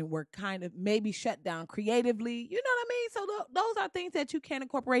generation were kind of maybe shut down creatively. You know what I mean? So those are things that you can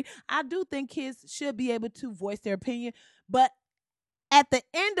incorporate. I do think kids should be able to voice their opinion, but at the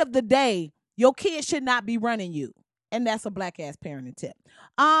end of the day, your kid should not be running you. And that's a black ass parenting tip.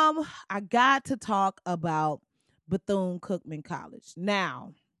 I got to talk about Bethune-Cookman College.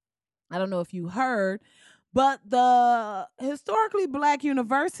 Now, I don't know if you heard, but the historically black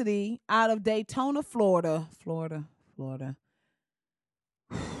university out of Daytona, Florida.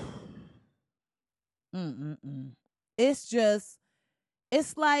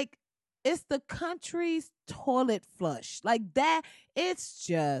 It's like, it's the country's toilet flush. Like that, it's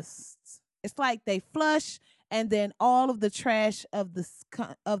like they flush and then all of the trash of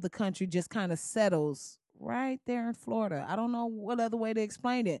the country just kind of settles right there in Florida. I don't know what other way to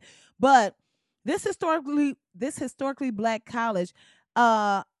explain it. But this historically black college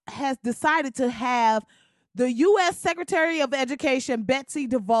has decided to have the U.S. Secretary of Education, Betsy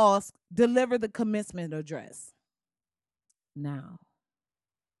DeVos, deliver the commencement address. Now,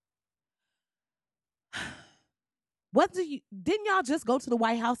 didn't y'all just go to the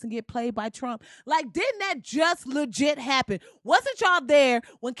White House and get played by Trump? Like, didn't that just legit happen? Wasn't y'all there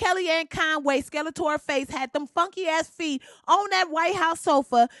when Kellyanne Conway, Skeletor face, had them funky ass feet on that White House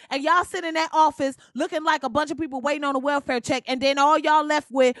sofa, and y'all sit in that office looking like a bunch of people waiting on a welfare check, and then all y'all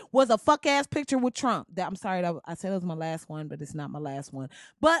left with was a fuck ass picture with Trump? I'm sorry, I said it was my last one, but it's not my last one.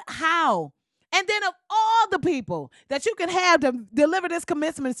 But how? And then of all the people that you can have to deliver this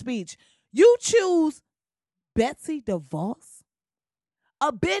commencement speech, you choose Betsy DeVos,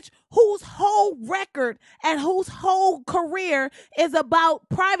 a bitch whose whole record and whose whole career is about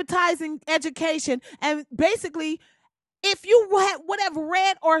privatizing education. And basically, if you would have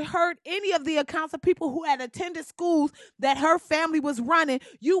read or heard any of the accounts of people who had attended schools that her family was running,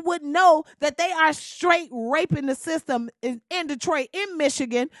 you would know that they are straight raping the system in Detroit, in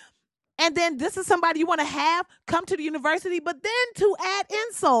Michigan. And then this is somebody you want to have come to the university, but then to add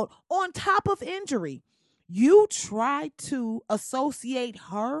insult on top of injury, you try to associate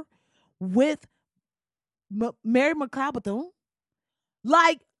her with Mary McLeod Bethune?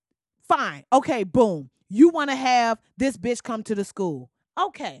 Like, fine. Okay, boom. You want to have this bitch come to the school.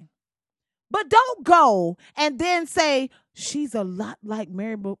 Okay. But don't go and then say, she's a lot like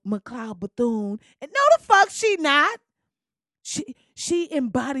Mary McLeod Bethune. And no, the fuck she not. She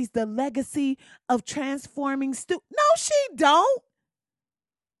embodies the legacy of transforming students. No, she don't.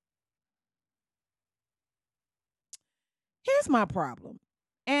 Here's my problem.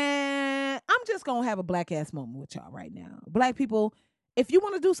 And I'm just going to have a black ass moment with y'all right now. Black people, if you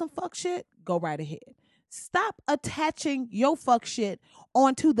want to do some fuck shit, go right ahead. Stop attaching your fuck shit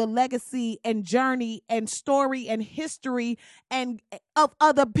onto the legacy and journey and story and history and of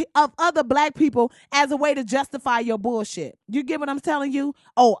other black people as a way to justify your bullshit. You get what I'm telling you?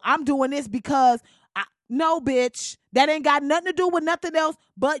 Oh, I'm doing this because no, bitch. That ain't got nothing to do with nothing else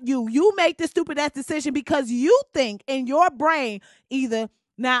but you. You make the stupid ass decision because you think in your brain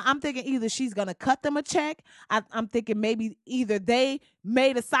I'm thinking either she's going to cut them a check. I'm thinking maybe either they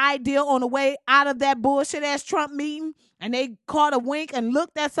made a side deal on the way out of that bullshit ass Trump meeting and they caught a wink and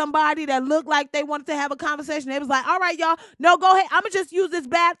looked at somebody that looked like they wanted to have a conversation. They was like, all right, y'all, no, go ahead. I'm going to just use this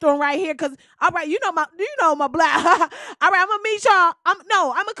bathroom right here because, all right, you know my black. All right, I'm going to meet y'all. I'm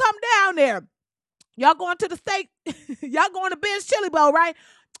going to come down there. Y'all going to the steak? Y'all going to Ben's Chili Bowl, right?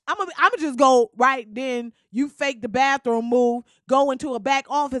 I'm gonna just go right then. You fake the bathroom move, go into a back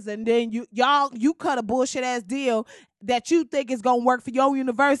office, and then you cut a bullshit ass deal that you think is gonna work for your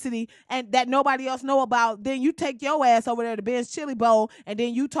university and that nobody else know about. Then you take your ass over there to Ben's Chili Bowl, and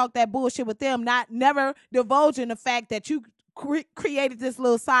then you talk that bullshit with them, never divulging the fact that you created this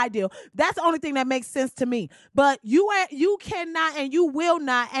little side deal. That's the only thing that makes sense to me. But you cannot and you will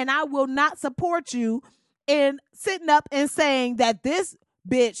not, and I will not support you in sitting up and saying that this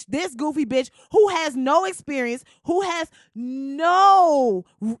bitch, this goofy bitch who has no experience, who has no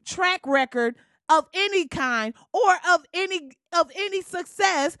track record of any kind or of any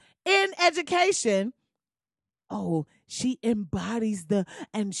success in education. Oh, she embodies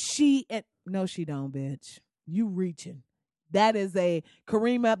no, she don't, bitch. You reaching. That is a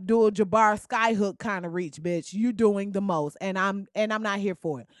Kareem Abdul-Jabbar skyhook kind of reach, bitch. You doing the most, and I'm not here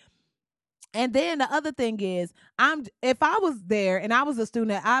for it. And then the other thing is, if I was there and I was a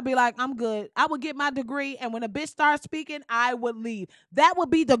student, I'd be like, I'm good. I would get my degree, and when a bitch starts speaking, I would leave. That would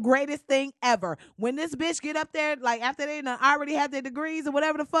be the greatest thing ever. When this bitch get up there, like after they already had their degrees or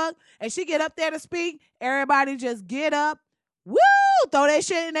whatever the fuck, and she get up there to speak, everybody just get up, woo, throw that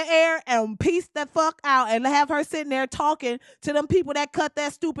shit in the air and piece the fuck out, and have her sitting there talking to them people that cut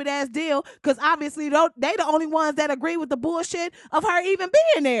that stupid ass deal, because obviously they the only ones that agree with the bullshit of her even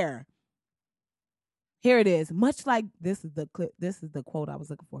being there. Here it is. Much like, this is the clip. This is the quote I was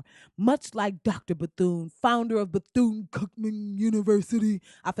looking for. Much like Dr. Bethune, founder of Bethune-Cookman University.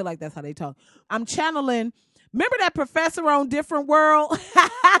 I feel like that's how they talk. I'm channeling. Remember that professor on Different World?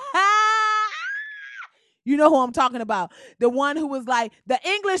 You know who I'm talking about. The one who was like the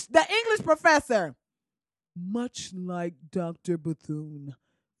English professor. Much like Dr. Bethune,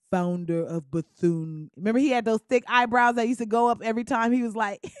 founder of Bethune. Remember he had those thick eyebrows that used to go up every time he was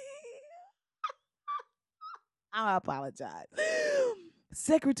like I apologize.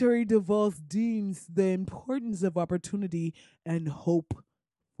 Secretary DeVos deems the importance of opportunity and hope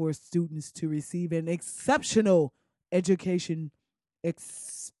for students to receive an exceptional education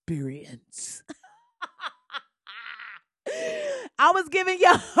experience. I was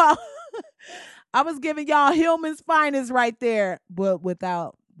giving y'all Hillman's finest right there, but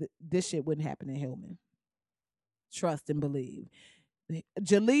without this shit wouldn't happen in Hillman. Trust and believe.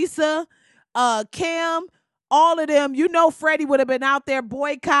 Jaleesa, Kim, all of them, Freddie would have been out there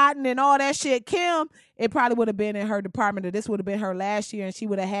boycotting and all that shit. Kim, it probably would have been in her department, or this would have been her last year, and she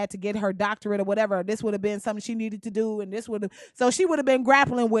would have had to get her doctorate or whatever. This would have been something she needed to do, and so she would have been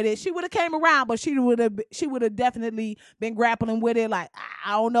grappling with it. She would have came around, but she would have definitely been grappling with it, like,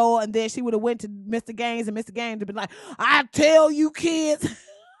 I don't know. And then she would have went to Mr. Gaines, and Mr. Gaines would be like, I tell you kids.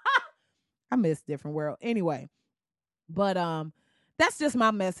 I miss Different World. Anyway, but that's just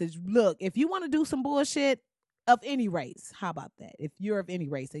my message. Look, if you want to do some bullshit of any race, how about that? If you're of any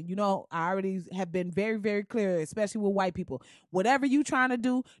race, and I already have been very, very clear, especially with white people, whatever you trying to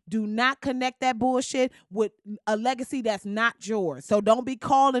do not connect that bullshit with a legacy that's not yours. So don't be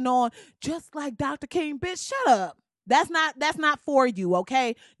calling on just like Dr. King, bitch, shut up. That's not for you,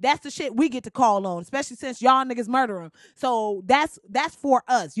 okay? That's the shit we get to call on, especially since y'all niggas murder him. So that's for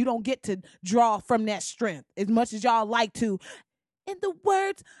us. You don't get to draw from that strength as much as y'all like to. In the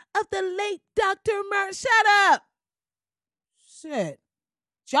words of the late Dr. Murray, shut up. Shit.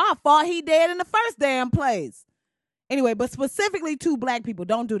 Y'all thought he dead in the first damn place. Anyway, but specifically to black people,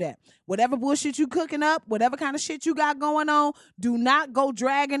 don't do that. Whatever bullshit you cooking up, whatever kind of shit you got going on, do not go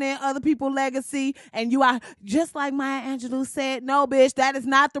dragging in other people's legacy. And you are, just like Maya Angelou said, no, bitch, that is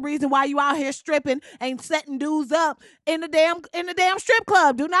not the reason why you out here stripping and setting dudes up in the damn strip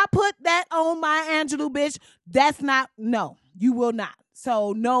club. Do not put that on Maya Angelou, bitch. That's not, no, you will not.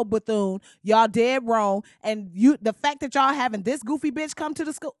 So no, Bethune, y'all dead wrong. And the fact that y'all having this goofy bitch come to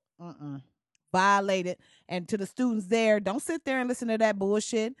the school, violated. And to the students there, don't sit there and listen to that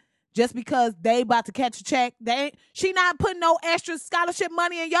bullshit just because they about to catch a check. She not putting no extra scholarship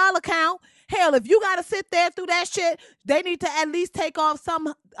money in y'all account. Hell, if you got to sit there through that shit, they need to at least take off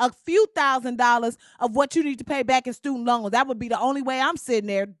a few $1,000s of what you need to pay back in student loans. That would be the only way I'm sitting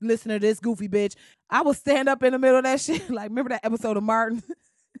there listening to this goofy bitch. I would stand up in the middle of that shit. Like, remember that episode of Martin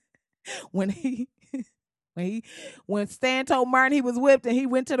when Stan told Martin he was whipped, and he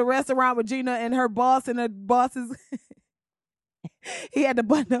went to the restaurant with Gina and her boss, and the bosses he had the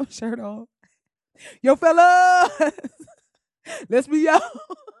button-up shirt on. Yo, fellas, let's be out.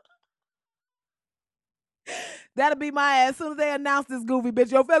 That'll be my ass. As soon as they announce this goofy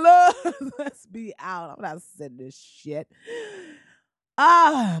bitch, yo, fellas, let's be out. I'm not saying this shit.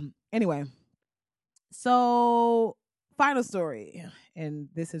 Anyway, so final story, and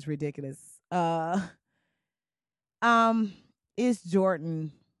this is ridiculous. Is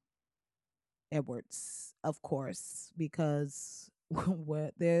Jordan Edwards, of course, because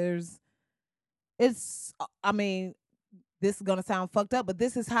this is gonna sound fucked up, but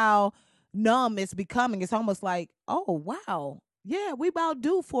this is how numb it's becoming. It's almost like, oh wow, yeah, we about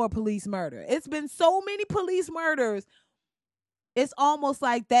due for a police murder. It's been so many police murders. It's almost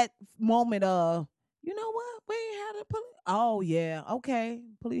like that moment of, you know what, we ain't had a police. Oh yeah, okay,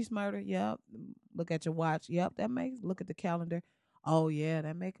 police murder. Yep. Look at your watch. Yep, look at the calendar. Oh yeah,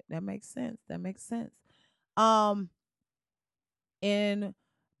 that makes sense. That makes sense. Um, in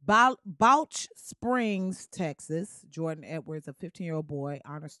Bouch Springs, Texas, Jordan Edwards, a 15-year-old boy,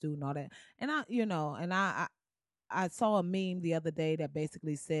 honor student, all that. And I saw a meme the other day that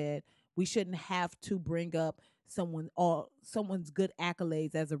basically said we shouldn't have to bring up someone's good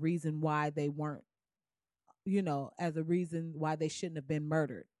accolades as a reason why they weren't, as a reason why they shouldn't have been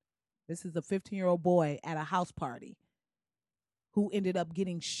murdered. This is a 15-year-old boy at a house party who ended up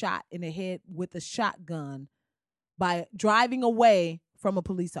getting shot in the head with a shotgun by driving away from a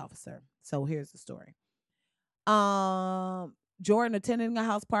police officer. So here's the story. Jordan attending a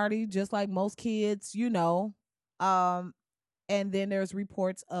house party just like most kids, Um and then there's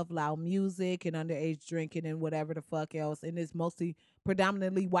reports of loud music and underage drinking and whatever the fuck else. And it's mostly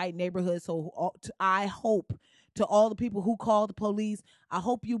predominantly white neighborhoods. So I hope to all the people who call the police, I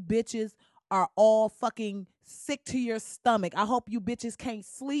hope you bitches are all fucking sick to your stomach. I hope you bitches can't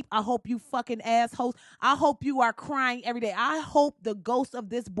sleep. I hope you fucking assholes. I hope you are crying every day. I hope the ghost of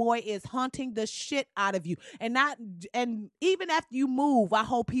this boy is haunting the shit out of you. And even after you move, I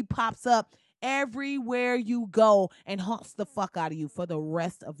hope he pops up everywhere you go and haunts the fuck out of you for the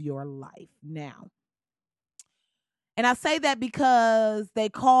rest of your life. Now, and I say that because they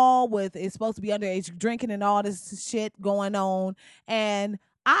call with it's supposed to be underage drinking and all this shit going on. And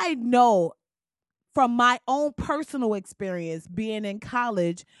I know from my own personal experience being in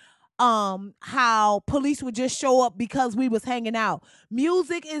college, how police would just show up because we was hanging out.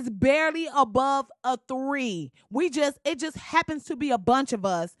 Music is barely above a 3. It just happens to be a bunch of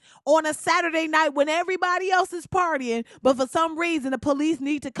us on a Saturday night when everybody else is partying, but for some reason the police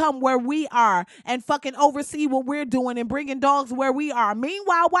need to come where we are and fucking oversee what we're doing and bringing dogs where we are.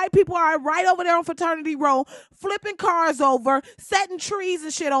 Meanwhile, white people are right over there on Fraternity Row flipping cars over, setting trees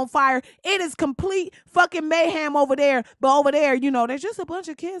and shit on fire. It is complete fucking mayhem over there. But over there, there's just a bunch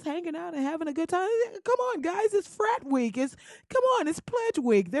of kids hanging out and having a good time. Come on, guys, it's frat week. It's pledge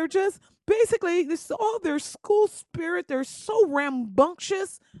week. They're just basically this all their school spirit. They're so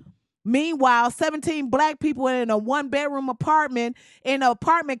rambunctious. Meanwhile, 17 black people in a 1-bedroom apartment in an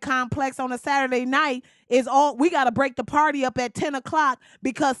apartment complex on a Saturday night we got to break the party up at 10 o'clock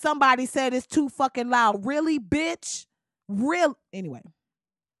because somebody said it's too fucking loud. Really, bitch? Real? Anyway.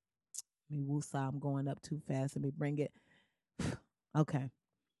 I'm going up too fast. Let me bring it. Okay.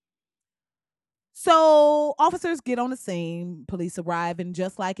 So officers get on the scene, police arrive, and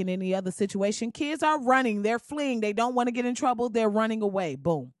just like in any other situation, kids are running, they're fleeing, they don't want to get in trouble, they're running away.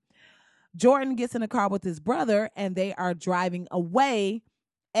 Boom. Jordan gets in a car with his brother and they are driving away,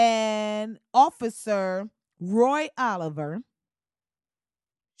 and Officer Roy Oliver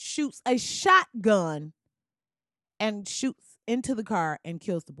shoots a shotgun and shoots into the car and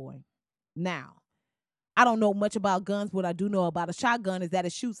kills the boy. Now, I don't know much about guns. What I do know about a shotgun is that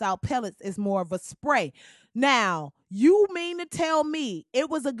it shoots out pellets. It's more of a spray. Now, you mean to tell me it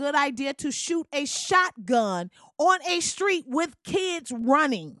was a good idea to shoot a shotgun on a street with kids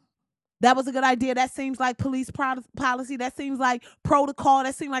running? That was a good idea. That seems like police policy. That seems like protocol.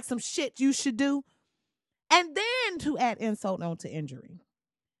 That seems like some shit you should do. And then to add insult onto injury,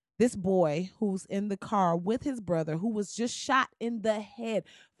 this boy who's in the car with his brother who was just shot in the head.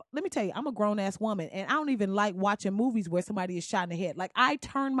 Let me tell you, I'm a grown-ass woman, and I don't even like watching movies where somebody is shot in the head. Like, I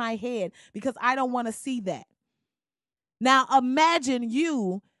turn my head because I don't want to see that. Now, imagine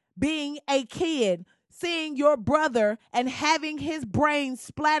you being a kid, seeing your brother and having his brain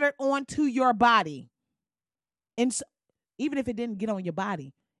splattered onto your body. And even if it didn't get on your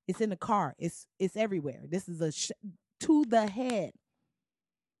body, it's in the car. It's everywhere. This is to the head.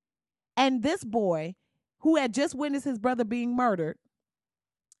 And this boy, who had just witnessed his brother being murdered,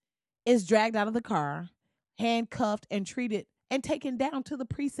 is dragged out of the car, handcuffed, and treated and taken down to the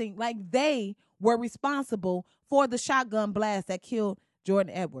precinct like they were responsible for the shotgun blast that killed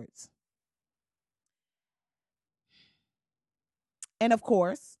Jordan Edwards. And of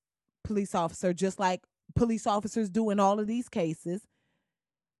course, police officer, just like police officers do in all of these cases,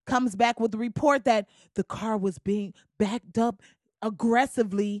 comes back with the report that the car was being backed up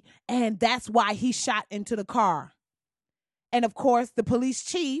aggressively, and that's why he shot into the car. And of course, the police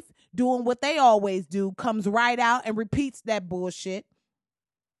chief, doing what they always do, comes right out and repeats that bullshit.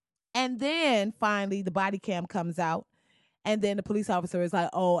 And then finally the body cam comes out, and then the police officer is like,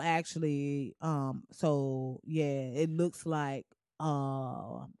 oh, actually, so yeah, it looks like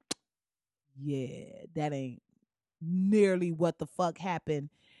yeah, that ain't nearly what the fuck happened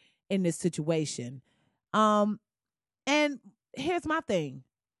in this situation. And here's my thing.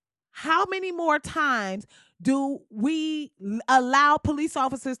 How many more times do we allow police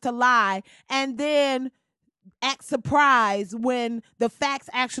officers to lie and then act surprised when the facts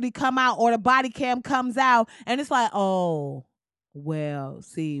actually come out or the body cam comes out, and it's like, oh, well,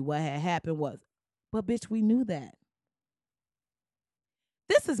 see, what had happened was, but bitch, we knew that.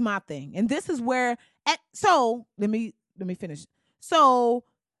 This is my thing, and this is where so let me finish. So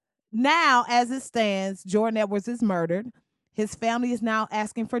now, as it stands, Jordan Edwards is murdered. His family is now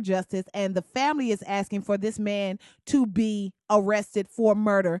asking for justice, and the family is asking for this man to be arrested for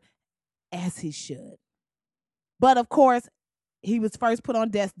murder, as he should. But of course, he was first put on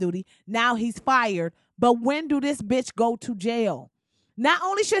death duty. Now he's fired. But when do this bitch go to jail? Not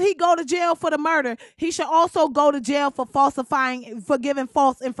only should he go to jail for the murder, he should also go to jail for giving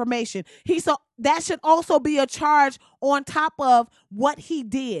false information. That should also be a charge on top of what he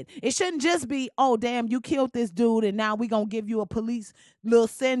did. It shouldn't just be, oh, damn, you killed this dude and now we going to give you a police little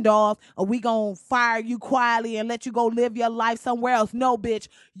send-off, or we going to fire you quietly and let you go live your life somewhere else. No, bitch,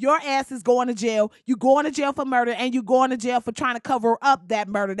 your ass is going to jail. You going to jail for murder, and you going to jail for trying to cover up that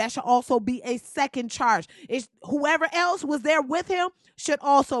murder. That should also be a second charge. Whoever else was there with him should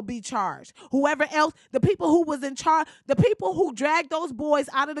also be charged. Whoever else, the people who was in charge, the people who dragged those boys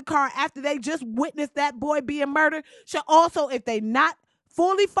out of the car after they just witnessed that boy being murdered should also, if they not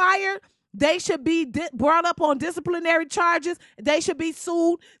fully fired, they should be brought up on disciplinary charges. They should be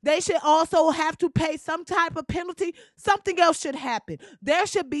sued. They should also have to pay some type of penalty. Something else should happen. There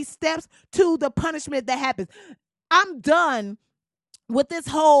should be steps to the punishment that happens. I'm done with this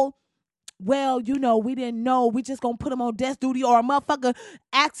whole, well, we didn't know, we just gonna put him on death duty, or a motherfucker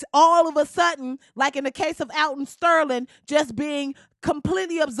acts all of a sudden, like in the case of Alton Sterling, just being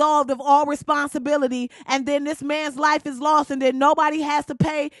completely absolved of all responsibility, and then this man's life is lost, and then nobody has to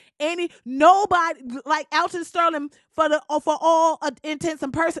pay nobody, like Alton Sterling, for all intents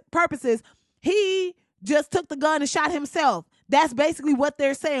and purposes, he just took the gun and shot himself. That's basically what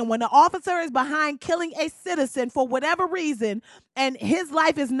they're saying. When the officer is behind killing a citizen for whatever reason, and his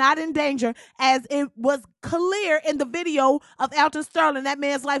life is not in danger, as it was clear in the video of Alton Sterling, that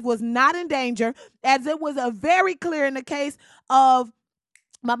man's life was not in danger, as it was very clear in the case of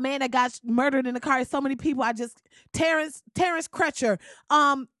my man that got murdered in the car. So many people, Terrence Crutcher,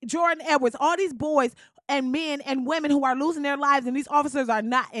 Jordan Edwards, all these boys and men and women who are losing their lives, and these officers are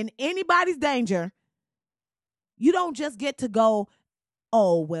not in anybody's danger. You don't just get to go,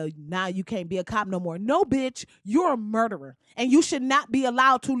 oh, well, now you can't be a cop no more. No, bitch, you're a murderer. And you should not be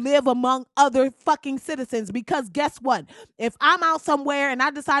allowed to live among other fucking citizens, because guess what? If I'm out somewhere and I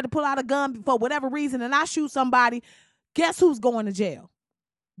decide to pull out a gun for whatever reason and I shoot somebody, guess who's going to jail?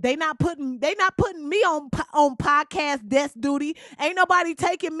 They not putting me on podcast death duty. Ain't nobody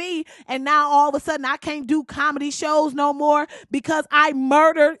taking me, and now all of a sudden I can't do comedy shows no more because I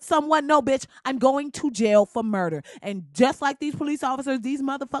murdered someone. No, bitch, I'm going to jail for murder. And just like these police officers, these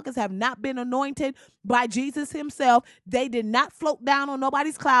motherfuckers have not been anointed by Jesus himself. They did not float down on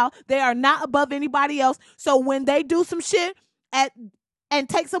nobody's cloud. They are not above anybody else. So when they do some shit and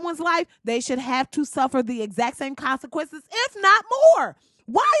take someone's life, they should have to suffer the exact same consequences, if not more.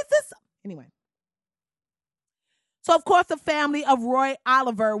 Why is this? Anyway. So, of course, the family of Roy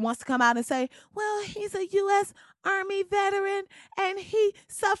Oliver wants to come out and say, well, he's a U.S. Army veteran and he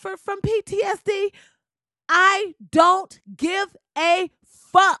suffered from PTSD. I don't give a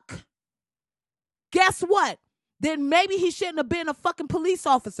fuck. Guess what? Then maybe he shouldn't have been a fucking police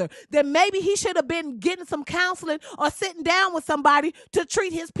officer. Then maybe he should have been getting some counseling or sitting down with somebody to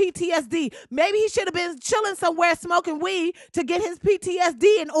treat his PTSD. Maybe he should have been chilling somewhere smoking weed to get his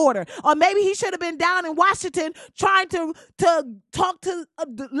PTSD in order. Or maybe he should have been down in Washington trying to talk to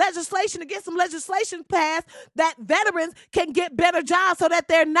the legislation to get some legislation passed that veterans can get better jobs so that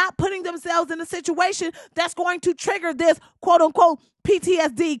they're not putting themselves in a situation that's going to trigger this quote unquote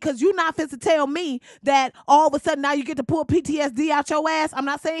PTSD, because you're not fit to tell me that all of a sudden now you get to pull PTSD out your ass. I'm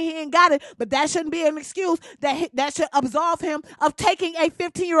not saying he ain't got it, but that shouldn't be an excuse that should absolve him of taking a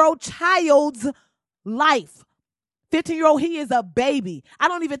 15-year-old child's life. 15-year-old, he is a baby. I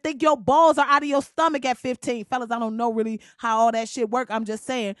don't even think your balls are out of your stomach at 15. Fellas, I don't know really how all that shit work. I'm just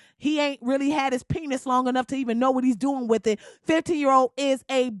saying, he ain't really had his penis long enough to even know what he's doing with it. 15-year-old is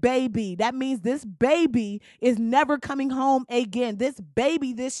a baby. That means this baby is never coming home again. This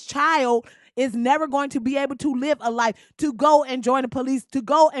baby, this child is never going to be able to live a life, to go and join the police, to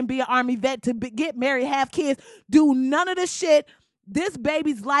go and be an Army vet, to get married, have kids, do none of the shit. This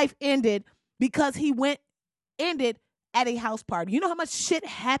baby's life ended because he ended at a house party. You know how much shit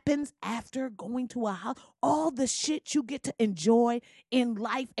happens after going to a house? All the shit you get to enjoy in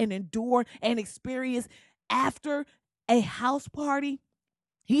life and endure and experience after a house party.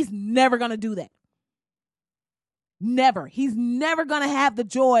 He's never going to do that. Never. He's never going to have the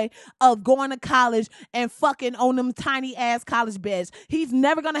joy of going to college and fucking on them tiny ass college beds. He's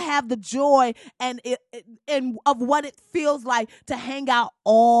never going to have the joy and of what it feels like to hang out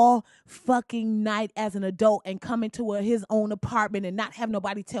all fucking night as an adult and come into his own apartment and not have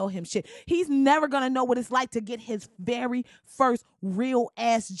nobody tell him shit. He's never going to know what it's like to get his very first real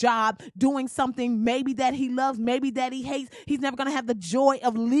ass job doing something maybe that he loves, maybe that he hates. He's never going to have the joy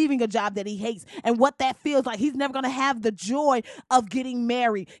of leaving a job that he hates and what that feels like. He's never going to have the joy of getting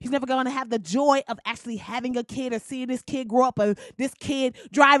married. He's never going to have the joy of actually having a kid or seeing this kid grow up, or this kid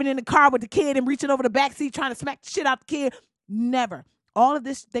driving in the car with the kid and reaching over the back seat trying to smack the shit out the kid. Never. All of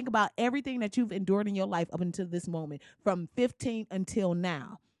this, think about everything that you've endured in your life up until this moment, from 15 until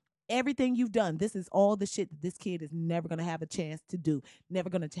now. Everything you've done, this is all the shit that this kid is never going to have a chance to do, never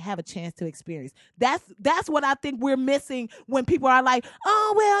going to have a chance to experience. That's what I think we're missing when people are like,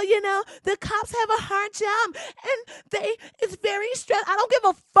 oh, well, the cops have a hard job and it's very stressful. I don't give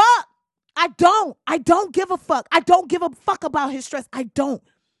a fuck. I don't give a fuck. I don't give a fuck about his stress. I don't.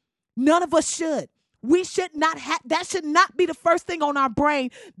 None of us should. We should not have, that should not be the first thing on our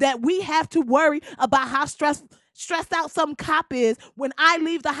brain, that we have to worry about how stressed out some cop is when I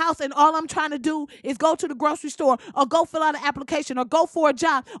leave the house and all I'm trying to do is go to the grocery store or go fill out an application or go for a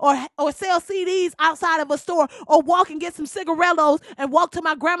job or sell CDs outside of a store or walk and get some cigarillos and walk to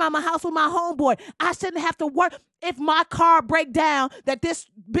my grandmama's house with my homeboy. I shouldn't have to work. If my car break down, that this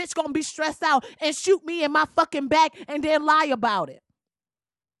bitch gonna be stressed out and shoot me in my fucking back and then lie about it.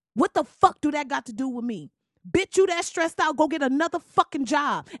 What the fuck do that got to do with me? Bitch, you that stressed out, go get another fucking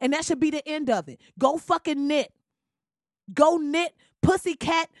job. And that should be the end of it. Go fucking knit. Go knit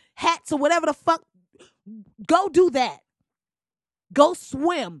pussycat hats or whatever the fuck. Go do that. Go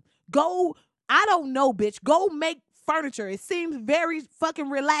swim. Go, I don't know, bitch. Go make furniture. It seems very fucking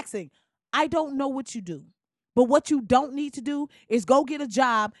relaxing. I don't know what you do. But what you don't need to do is go get a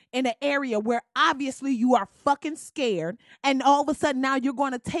job in an area where obviously you are fucking scared. And all of a sudden now you're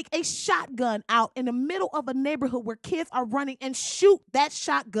going to take a shotgun out in the middle of a neighborhood where kids are running and shoot that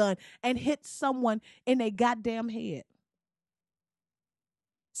shotgun and hit someone in their goddamn head.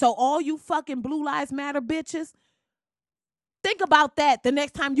 So all you fucking Blue Lives Matter bitches, think about that the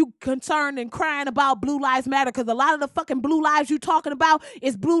next time you concerned and crying about Blue Lives Matter, because a lot of the fucking blue lives you talking about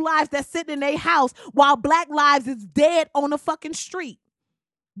is blue lives that's sitting in their house while black lives is dead on the fucking street,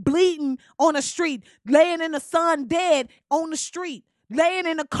 bleeding on the street, laying in the sun dead on the street, laying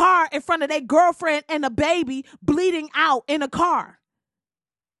in a car in front of their girlfriend and a baby bleeding out in a car.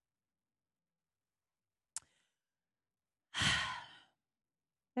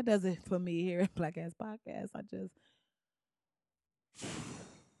 That does it for me here at Black Ass Podcast.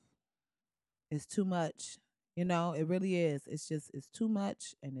 It's too much. It really is. It's too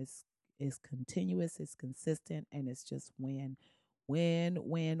much, and it's continuous, it's consistent, and it's just when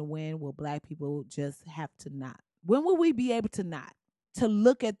will black people just have to not? When will we be able to not? To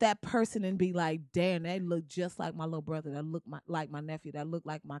look at that person and be like, damn, they look just like my little brother, that look like my nephew, that look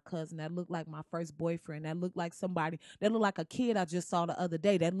like my cousin, that look like my first boyfriend, that look like somebody, that look like a kid I just saw the other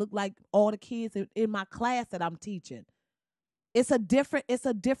day, that look like all the kids in my class that I'm teaching. It's a different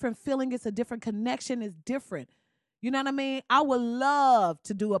feeling. It's a different connection. It's different. You know what I mean? I would love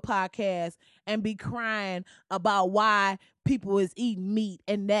to do a podcast and be crying about why people is eating meat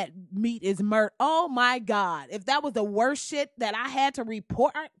and that meat is murder. Oh my God. If that was the worst shit that I had to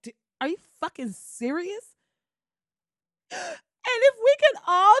report, are you fucking serious? And if we could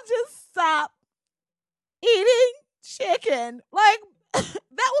all just stop eating chicken, like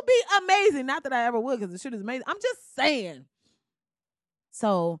that would be amazing. Not that I ever would, because the shit is amazing. I'm just saying.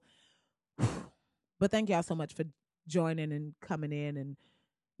 So, but thank y'all so much for joining and coming in and,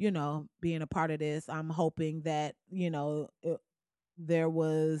 being a part of this. I'm hoping that, there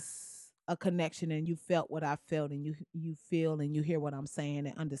was a connection and you felt what I felt, and you feel and you hear what I'm saying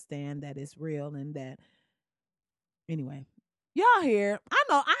and understand that it's real, and that, anyway, y'all here. I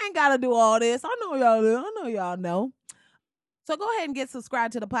know I ain't got to do all this. I know y'all do. I know y'all know. So go ahead and get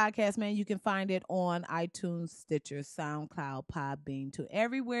subscribed to the podcast, man. You can find it on iTunes, Stitcher, SoundCloud, Podbean, to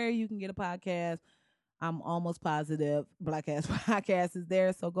everywhere you can get a podcast. I'm almost positive Black Ass Podcast is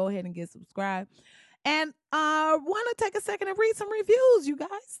there. So go ahead and get subscribed. And want to take a second and read some reviews, you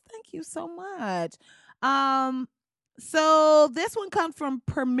guys. Thank you so much. So this one comes from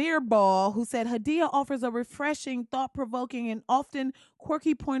Premier Ball, who said, Hadia offers a refreshing, thought-provoking, and often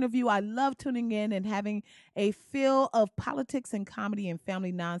quirky point of view. I love tuning in and having a feel of politics and comedy and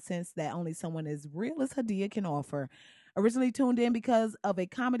family nonsense that only someone as real as Hadia can offer. Originally tuned in because of a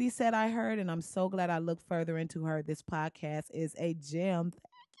comedy set I heard, and I'm so glad I looked further into her. This podcast is a gem.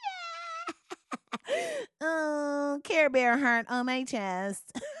 Oh, Care Bear heart on my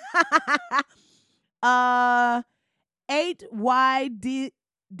chest.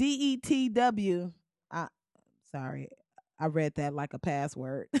 8YDETW. Sorry, I read that like a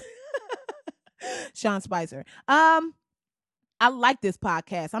password. Sean Spicer. I like this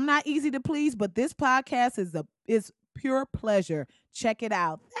podcast. I'm not easy to please, but this podcast is pure pleasure. Check it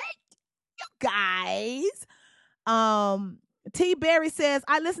out. Thank you guys. T Berry says,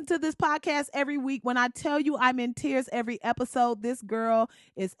 I listen to this podcast every week. When I tell you I'm in tears every episode, this girl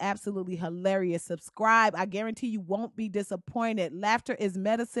is absolutely hilarious. Subscribe. I guarantee you won't be disappointed. Laughter is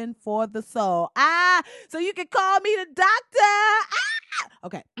medicine for the soul. So you can call me the doctor.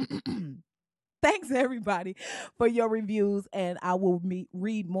 Okay. Thanks everybody for your reviews, and I will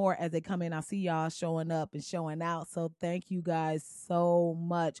read more as they come in. I see y'all showing up and showing out, so thank you guys so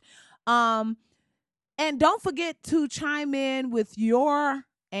much. And don't forget to chime in with your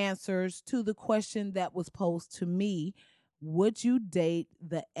answers to the question that was posed to me. Would you date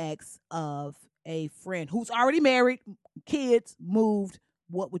the ex of a friend who's already married, kids, moved?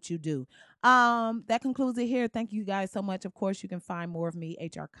 What would you do? That concludes it here. Thank you guys so much. Of course, you can find more of me,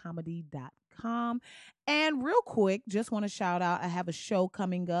 hrcomedy.com. And real quick, just want to shout out, I have a show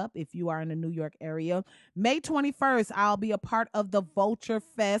coming up if you are in the New York area. May 21st, I'll be a part of the Vulture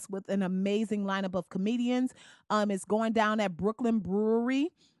Fest with an amazing lineup of comedians. It's going down at Brooklyn Brewery.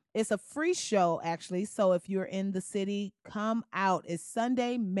 It's a free show, actually. So if you're in the city, come out. It's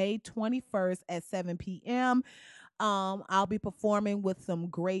Sunday, May 21st at 7 p.m. I'll be performing with some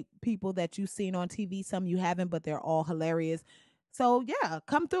great people that you've seen on TV. Some you haven't, but they're all hilarious. So yeah,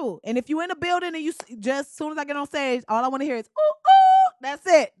 come through. And if you're in a building and you just as soon as I get on stage, all I want to hear is ooh ooh. That's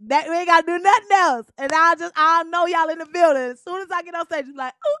it. That we ain't gotta do nothing else. And I'll know y'all in the building. As soon as I get on stage, it's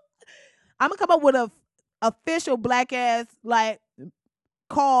like ooh. I'm gonna come up with a official black ass like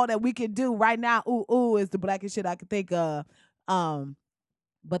call that we can do right now. Ooh ooh is the blackest shit I can think of.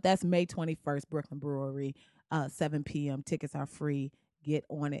 But that's May 21st, Brooklyn Brewery, 7 p.m. Tickets are free. Get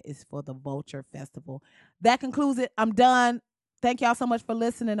on it. It's for the Vulture Festival. That concludes it. I'm done. Thank y'all so much for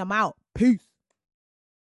listening. I'm out. Peace.